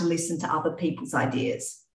 and you have to listen to other people's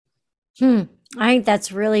ideas. I think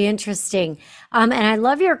that's really interesting. And I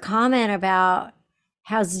love your comment about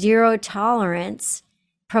how zero tolerance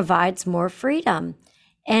provides more freedom.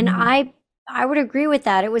 And I would agree with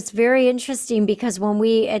that. It was very interesting, because when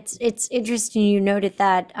it's interesting you noted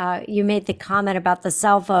that you made the comment about the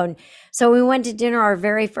cell phone. So we went to dinner our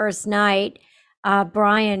very first night.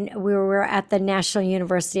 Brian, we were at the National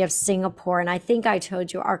University of Singapore, and I think I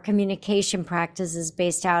told you our communication practice is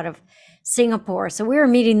based out of Singapore. So we were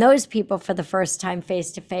meeting those people for the first time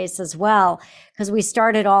face to face as well, because we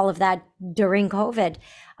started all of that during COVID.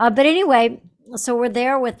 But anyway, so we're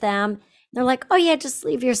there with them. They're like, oh yeah, just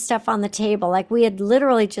leave your stuff on the table. Like, we had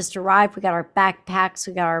literally just arrived. We got our backpacks,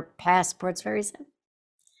 we got our passports. Very simple.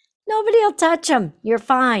 Nobody will touch them. You're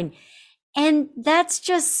fine. And that's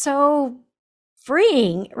just so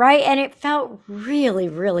freeing, right? And it felt really,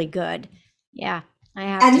 really good. Yeah.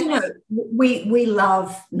 We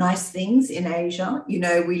love nice things in Asia.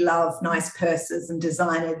 We love nice purses and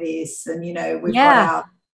designer this, and we've got our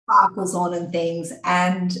sparkles on and things,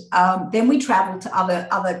 and then we travel to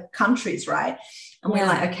other countries, right? And we're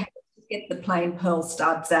like, okay, let's get the plain pearl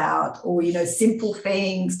studs out, or simple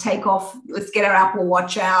things, take off, let's get our Apple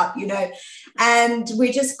Watch out, and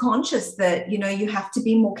we're just conscious that you have to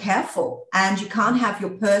be more careful, and you can't have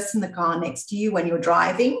your purse in the car next to you when you're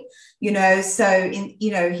driving, so in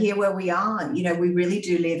here where we are, we really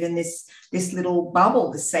do live in this little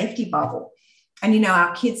bubble, this safety bubble. And,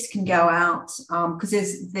 our kids can go out because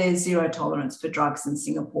there's zero tolerance for drugs in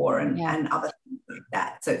Singapore and other things like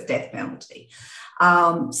that. So it's death penalty.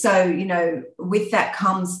 So, with that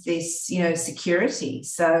comes this, security.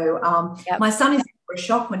 So my son is in for a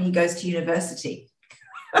shock when he goes to university.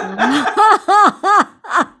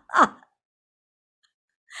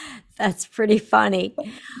 That's pretty funny.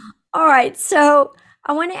 All right. So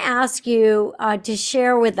I want to ask you to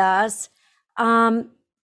share with us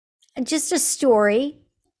just a story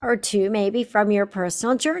or two, maybe from your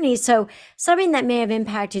personal journey. So something that may have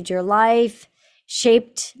impacted your life,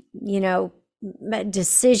 shaped,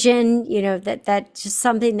 decision, that just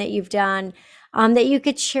something that you've done that you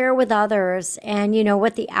could share with others, and,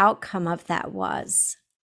 what the outcome of that was.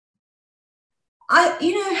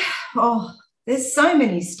 There's so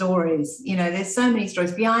many stories, there's so many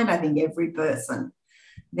stories behind, I think, every person.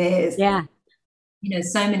 There's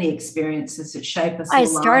so many experiences that shape us. I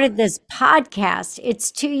started this podcast.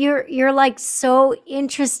 You're like so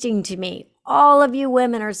interesting to me. All of you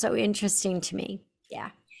women are so interesting to me.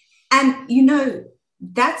 Yeah. And,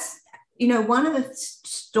 that's, one of the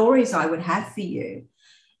stories I would have for you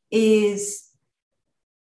is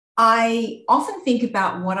I often think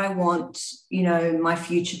about what I want, my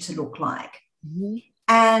future to look like. Mm-hmm.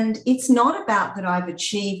 And it's not about that I've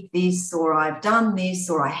achieved this or I've done this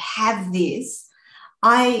or I have this.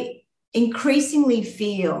 I increasingly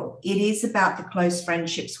feel it is about the close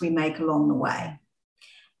friendships we make along the way.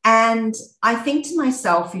 And I think to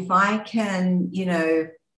myself, if I can,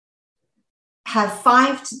 have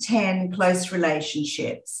 5 to 10 close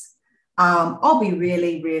relationships, I'll be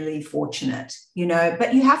really, really fortunate,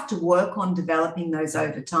 but you have to work on developing those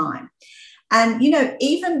over time. And,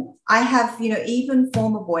 even I have, even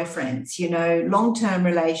former boyfriends, long-term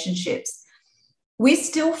relationships, we're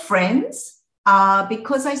still friends.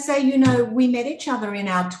 Because I say, we met each other in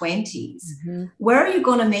our 20s. Mm-hmm. Where are you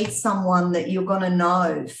going to meet someone that you're going to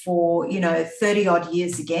know for, 30 odd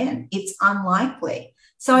years again? It's unlikely.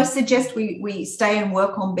 So I suggest we stay and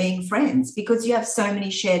work on being friends because you have so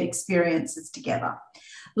many shared experiences together.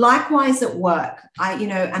 Likewise at work,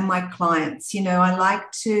 and my clients, I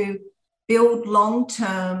like to build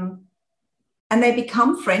long-term, and they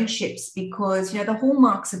become friendships because, the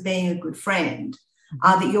hallmarks of being a good friend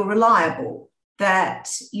are that you're reliable, that,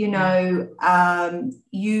 you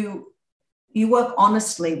work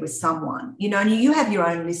honestly with someone, and you have your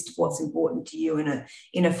own list of what's important to you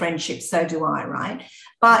in a friendship. So do I, right?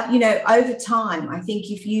 But, over time, I think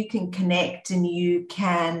if you can connect and you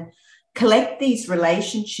can collect these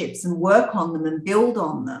relationships and work on them and build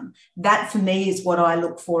on them, that for me is what I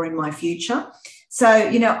look for in my future. So,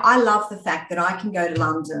 I love the fact that I can go to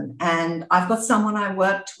London and I've got someone I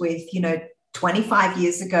worked with, 25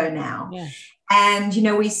 years ago now. Yeah. And,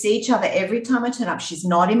 we see each other every time I turn up. She's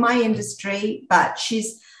not in my industry, but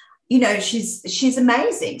she's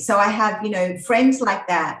amazing. So I have, friends like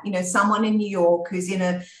that, someone in New York who's in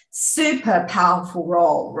a super powerful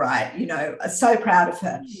role, right? So proud of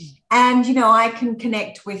her. And, I can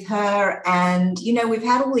connect with her and, we've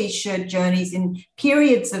had all these shared journeys in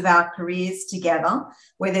periods of our careers together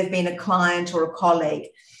where there's been a client or a colleague.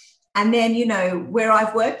 And then, where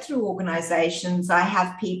I've worked through organizations, I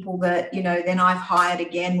have people that, then I've hired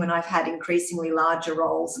again when I've had increasingly larger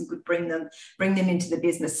roles and could bring them into the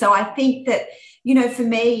business. So I think that, for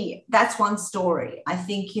me, that's one story. I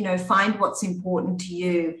think, find what's important to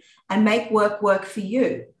you and make work for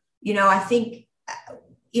you. I think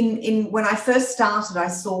in when I first started, I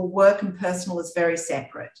saw work and personal as very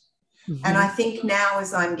separate. Mm-hmm. And I think now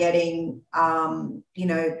as I'm getting,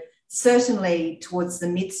 certainly towards the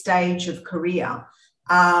mid-stage of career,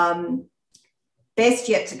 best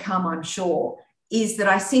yet to come, I'm sure, is that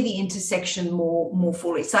I see the intersection more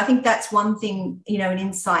fully. So I think that's one thing, an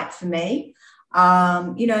insight for me.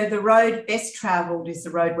 The road best traveled is the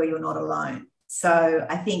road where you're not alone. So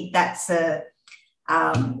I think that's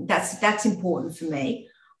important for me.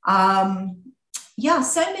 So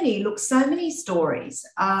many stories.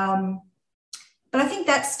 But I think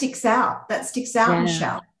that sticks out. Yeah.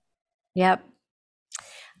 Michelle. Yep.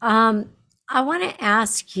 I want to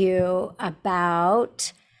ask you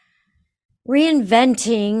about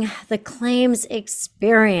reinventing the claims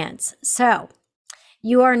experience. So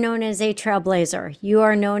you are known as a trailblazer. You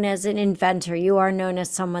are known as an inventor. You are known as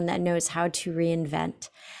someone that knows how to reinvent.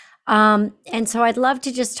 And so I'd love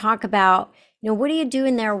to just talk about, what are you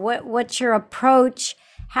doing there? What's your approach?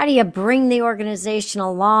 How do you bring the organization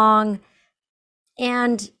along?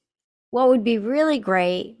 And what would be really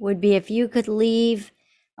great would be if you could leave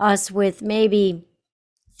us with maybe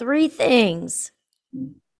 3 things,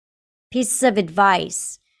 pieces of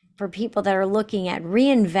advice for people that are looking at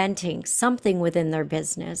reinventing something within their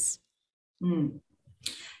business.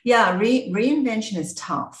 Yeah, reinvention is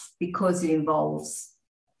tough because it involves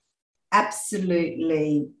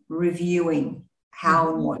absolutely reviewing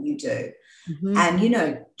how and what you do. Mm-hmm.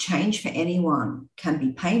 And, change for anyone can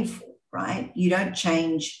be painful, right? You don't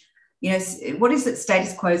change. What is it?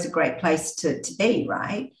 Status quo is a great place to be,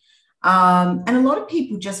 right? And a lot of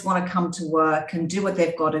people just want to come to work and do what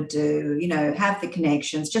they've got to do, have the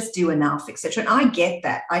connections, just do enough, etc. And I get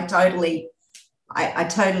that. I totally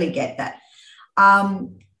get that.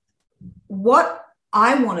 What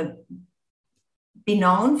I want to be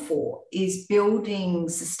known for is building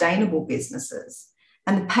sustainable businesses.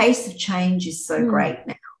 And the pace of change is so great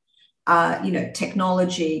now.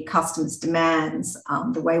 Technology, customers' demands,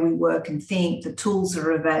 the way we work and think, the tools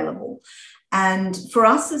are available. And for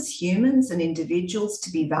us as humans and individuals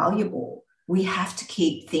to be valuable, we have to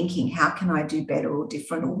keep thinking, how can I do better or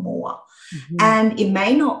different or more? Mm-hmm. And it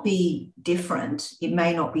may not be different, it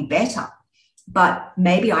may not be better, but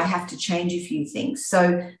maybe I have to change a few things.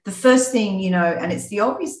 So the first thing, and it's the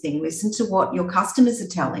obvious thing, listen to what your customers are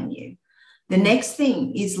telling you. The next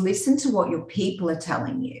thing is listen to what your people are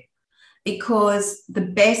telling you, because the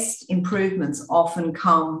best improvements often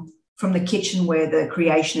come from the kitchen where the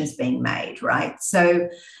creation is being made, right? So,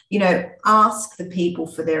 ask the people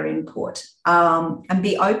for their input and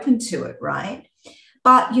be open to it, right?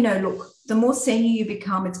 But, look, the more senior you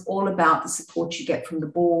become, it's all about the support you get from the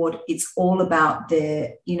board. It's all about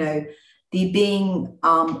the being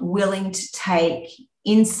willing to take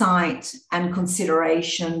insight and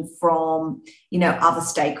consideration from, other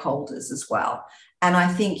stakeholders as well. And I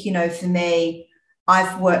think, for me,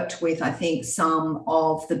 I've worked with, I think, some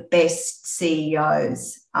of the best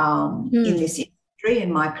CEOs in this industry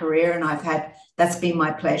in my career, and that's been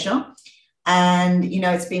my pleasure. And,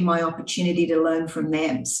 it's been my opportunity to learn from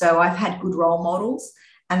them. So I've had good role models.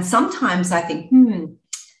 And sometimes I think,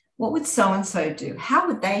 what would so-and-so do? How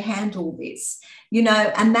would they handle this? And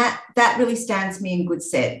that really stands me in good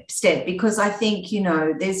stead, because I think,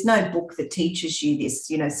 there's no book that teaches you this,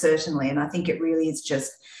 certainly. And I think it really is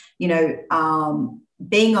just,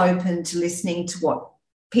 being open to listening to what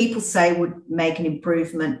people say would make an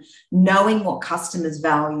improvement, knowing what customers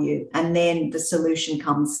value, and then the solution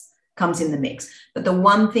comes in the mix. But the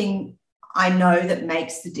one thing I know that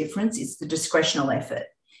makes the difference is the discretional effort.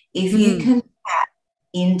 If you can tap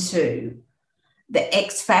into the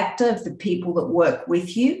X factor of the people that work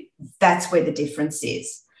with you, that's where the difference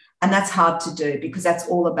is. And that's hard to do, because that's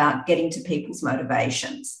all about getting to people's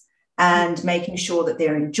motivations and making sure that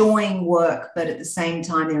they're enjoying work, but at the same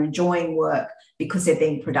time, they're enjoying work because they're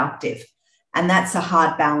being productive. And that's a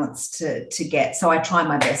hard balance to get. So I try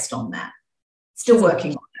my best on that. Still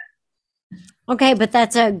working on it. Okay, but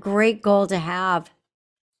that's a great goal to have.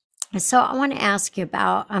 So I'm going to ask your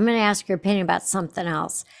opinion about something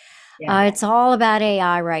else. Yeah. It's all about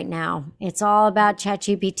AI right now. It's all about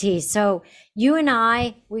ChatGPT. So you and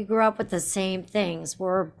I, we grew up with the same things.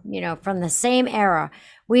 We're, from the same era.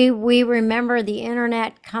 We remember the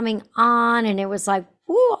internet coming on, and it was like,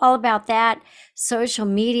 whoo, all about that. Social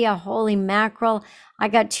media, holy mackerel. I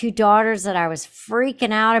got 2 daughters that I was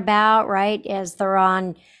freaking out about, right, as they're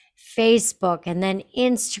on Facebook and then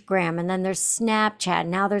Instagram, and then there's Snapchat.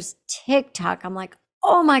 Now there's TikTok. I'm like,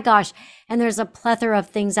 oh my gosh. And there's a plethora of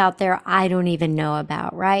things out there I don't even know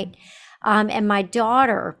about, right? And my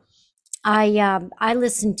daughter, I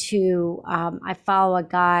listen to, I follow a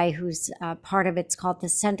guy who's part of it's called the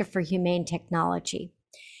Center for Humane Technology.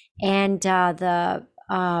 And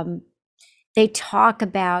they talk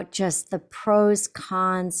about just the pros,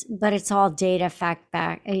 cons, but it's all data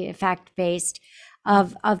fact-based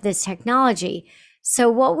of this technology. So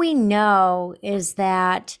what we know is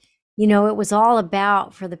that, it was all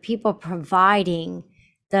about, for the people providing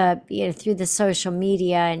through the social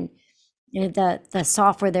media and the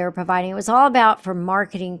software they were providing, it was all about, for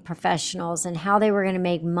marketing professionals and how they were going to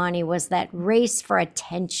make money, was that race for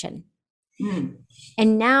attention.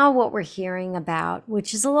 And now what we're hearing about,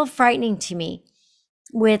 which is a little frightening to me,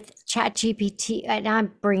 with ChatGPT, and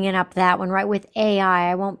I'm bringing up that one, right? With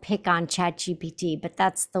AI, I won't pick on ChatGPT, but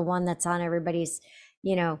that's the one that's on everybody's,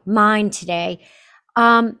 mind today.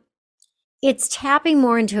 It's tapping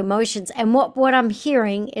more into emotions. And what I'm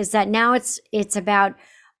hearing is that now it's about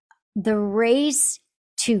the race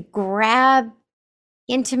to grab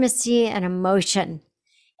intimacy and emotion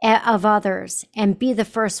of others and be the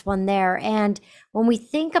first one there. And when we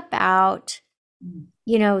think about,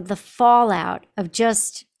 the fallout of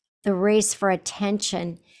just the race for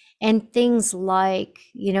attention and things like,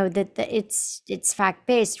 that it's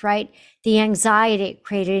fact-based, right? The anxiety it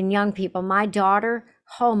created in young people. My daughter,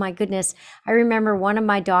 oh my goodness. I remember one of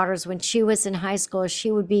my daughters, when she was in high school,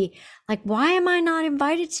 she would be like, why am I not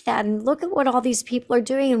invited to that? And look at what all these people are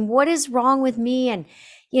doing, and what is wrong with me? And,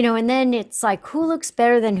 and then it's like, who looks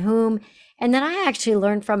better than whom? And then I actually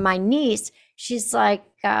learned from my niece. She's like,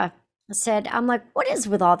 I'm like, what is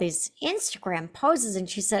with all these Instagram poses? And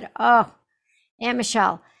she said, oh, Aunt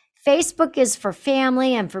Michelle, Facebook is for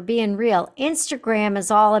family and for being real. Instagram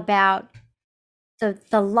is all about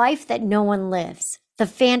the life that no one lives, the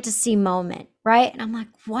fantasy moment, right? And I'm like,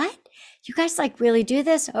 what? You guys really do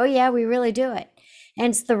this? Oh yeah, we really do it. And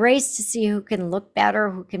it's the race to see who can look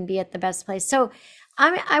better, who can be at the best place. So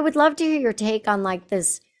I would love to hear your take on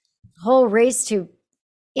this whole race to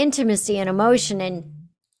intimacy and emotion, and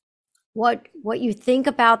what you think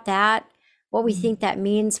about that, what we think that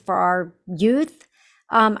means for our youth.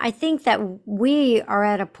 I think that we are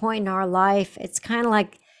at a point in our life, it's kind of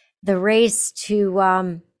like the race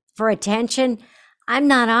to for attention. I'm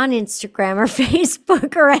not on Instagram or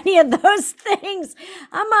Facebook or any of those things.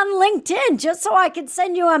 I'm on LinkedIn just so I can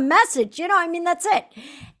send you a message. That's it.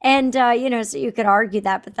 And, so you could argue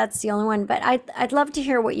that, but that's the only one. But I'd love to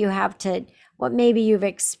hear what you have what maybe you've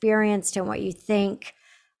experienced and what you think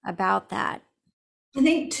about that. I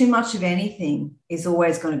think too much of anything is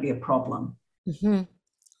always going to be a problem. Mm-hmm.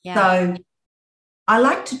 Yeah. So I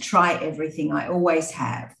like to try everything. I always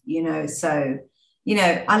have, so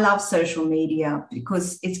I love social media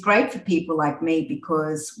because it's great for people like me,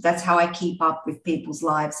 because that's how I keep up with people's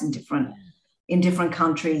lives in different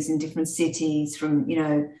countries, in different cities, from,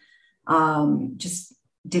 just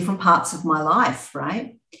different parts of my life,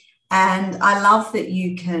 right? And I love that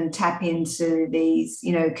you can tap into these,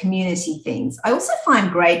 community things. I also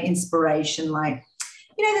find great inspiration, like,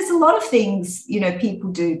 there's a lot of things,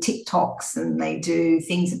 people do TikToks and they do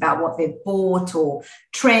things about what they've bought or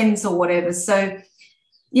trends or whatever. So,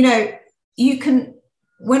 you can,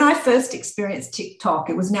 when I first experienced TikTok,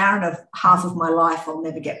 it was an hour and a half of my life I'll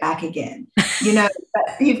never get back again, but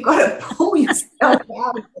you've got to pull yourself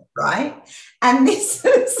out of it, right? And this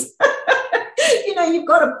is, you've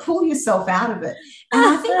got to pull yourself out of it. And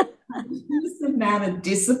I think there's an amount of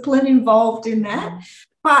discipline involved in that.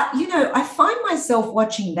 But, I find myself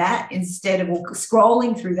watching that instead of, or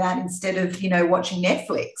scrolling through that instead of, watching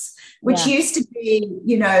Netflix, which used to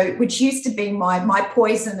be my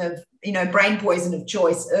poison of, brain poison of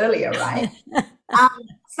choice earlier, right?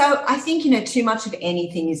 So I think, too much of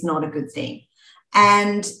anything is not a good thing.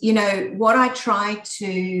 And, what I try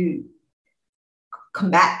to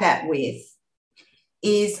combat that with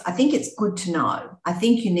is, I think it's good to know. I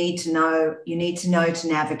think you need to know to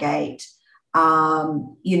navigate.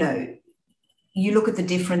 You look at the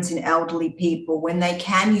difference in elderly people when they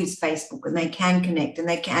can use Facebook and they can connect and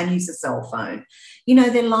they can use a cell phone.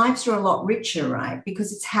 Their lives are a lot richer, right?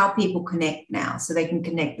 Because it's how people connect now. So they can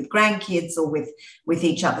connect with grandkids or with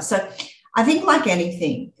each other. So I think, like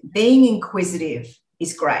anything, being inquisitive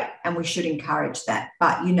is great and we should encourage that.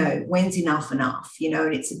 But, when's enough? And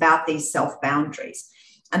it's about these self-boundaries.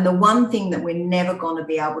 And the one thing that we're never going to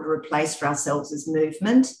be able to replace for ourselves is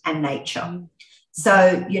movement and nature. So,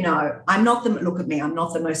 I'm not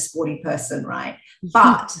the most sporty person, right?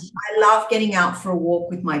 But I love getting out for a walk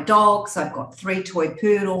with my dogs. I've got 3 toy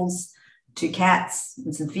poodles, 2 cats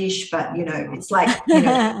and some fish, but, it's like,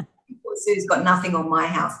 Sue's got nothing on my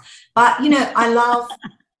house. But, I love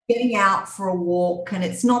getting out for a walk. And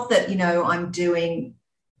it's not that, I'm doing,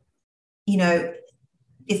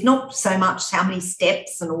 it's not so much how many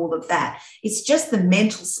steps and all of that. It's just the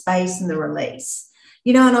mental space and the release.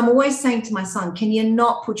 And I'm always saying to my son, can you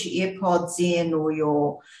not put your earpods in or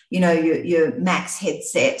your Max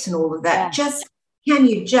headset and all of that? Yeah. Can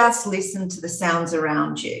you just listen to the sounds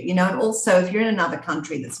around you? And also, if you're in another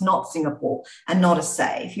country that's not Singapore and not as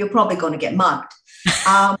safe, you're probably going to get mugged.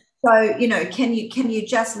 So, can you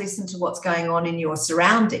just listen to what's going on in your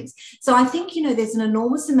surroundings? So I think, there's an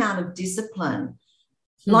enormous amount of discipline,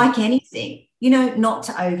 like anything, not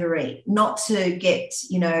to overeat, not to get,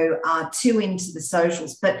 too into the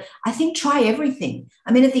socials. But I think try everything.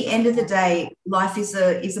 I mean, at the end of the day, life is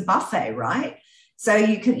a buffet, right? So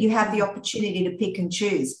you have the opportunity to pick and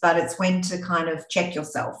choose, but it's when to kind of check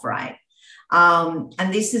yourself, right?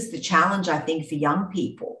 And this is the challenge, I think, for young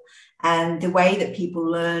people. And the way that people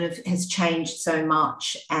learn has changed so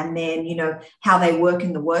much. And then, how they work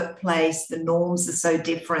in the workplace, the norms are so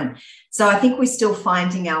different. So I think we're still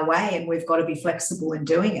finding our way and we've got to be flexible in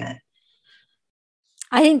doing it.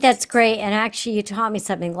 I think that's great. And actually, you taught me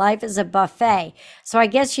something. Life is a buffet. So I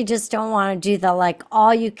guess you just don't want to do the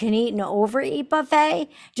all you can eat and overeat buffet.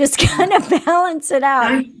 Just kind of balance it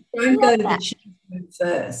out. Don't go to the cheese food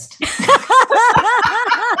first.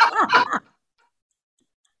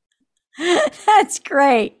 That's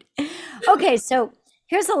great. Okay, so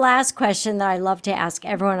here's the last question that I love to ask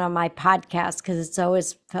everyone on my podcast, because it's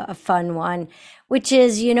always a fun one, which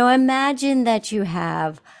is, imagine that you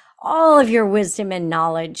have all of your wisdom and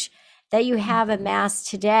knowledge that you have amassed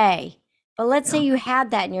today. But let's say you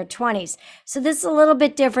had that in your 20s. So this is a little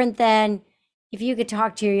bit different than if you could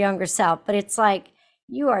talk to your younger self, but it's like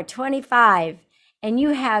you are 25 and you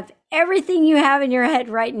have everything you have in your head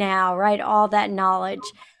right now, right? All that knowledge.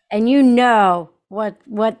 And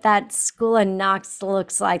what that school of knocks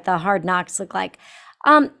looks like, the hard knocks look like.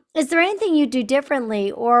 Is there anything you do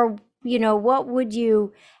differently, or,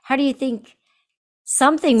 how do you think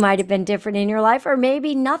something might have been different in your life, or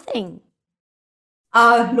maybe nothing?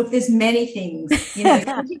 Look, there's many things,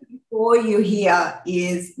 before you here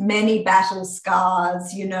is many battle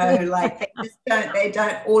scars, like they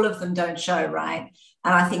don't, all of them don't show, right?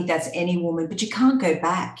 And I think that's any woman, but you can't go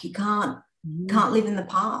back. You can't live in the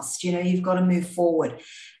past, you've got to move forward.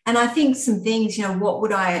 And I think some things, what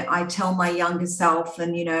would I tell my younger self?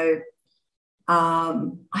 And,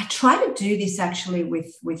 I try to do this actually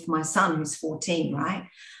with my son who's 14, right?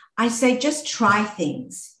 I say, just try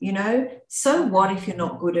things, so what if you're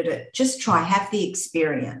not good at it? Just try, have the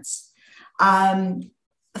experience.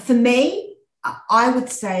 For me, I would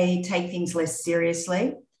say take things less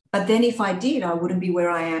seriously. But then if I did, I wouldn't be where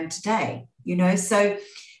I am today. you know, so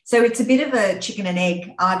it's a bit of a chicken and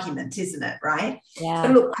egg argument, isn't it? Right. Yeah.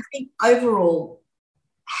 But look, I think overall,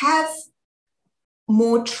 have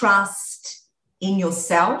more trust in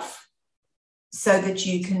yourself so that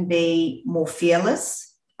you can be more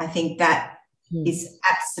fearless. I think that is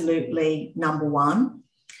absolutely number one.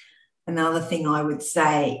 Another thing I would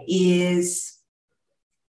say is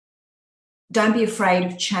don't be afraid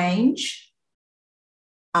of change.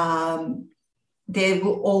 There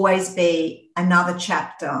will always be another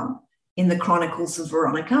chapter in the Chronicles of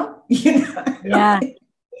Veronica. Yeah.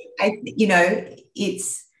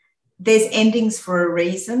 There's endings for a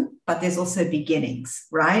reason, but there's also beginnings,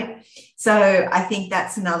 right? So I think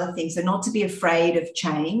that's another thing. So not to be afraid of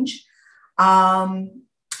change. And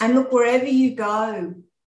look, wherever you go,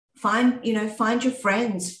 find your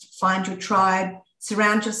friends, find your tribe,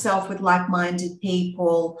 surround yourself with like-minded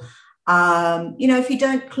people. If you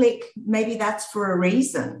don't click, maybe that's for a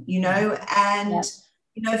reason, and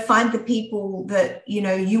find the people that,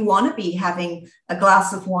 you want to be having a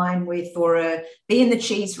glass of wine with, or be in the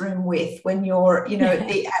cheese room with when you're,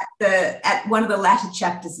 at one of the latter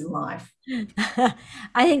chapters in life.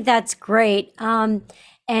 I think that's great.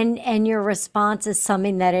 And your response is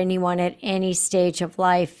something that anyone at any stage of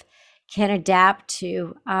life can adapt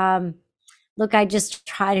to. Look, I just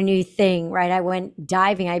tried a new thing, right? I went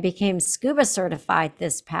diving. I became scuba certified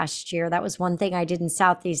this past year. That was one thing I did in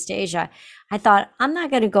Southeast Asia. I thought, I'm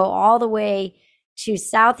not going to go all the way to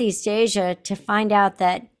Southeast Asia to find out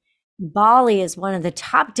that Bali is one of the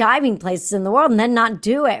top diving places in the world and then not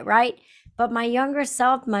do it, right? But my younger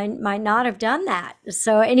self might not have done that.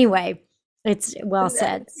 So anyway, it's well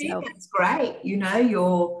said. So that's great.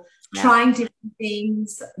 You're trying different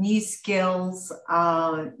things, new skills.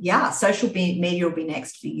 Social media will be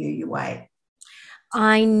next for you, Yue.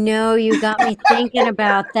 I know, you got me thinking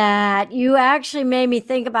about that. You actually made me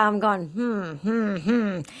think about, I'm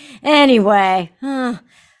going, Anyway,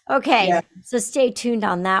 okay. Yeah. So stay tuned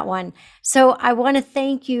on that one. So I want to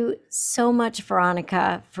thank you so much,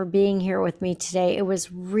 Veronica, for being here with me today. It was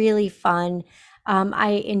really fun.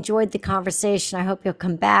 I enjoyed the conversation. I hope you'll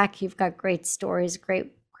come back. You've got great stories,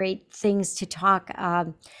 great things to talk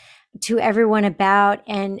to everyone about.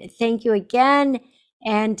 And thank you again,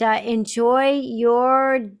 and enjoy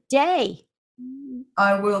your day.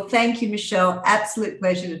 I will. Thank you, Michelle. Absolute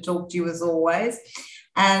pleasure to talk to you as always.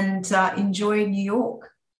 And enjoy New York.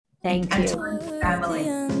 Thank you. And family.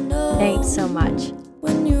 Thanks so much.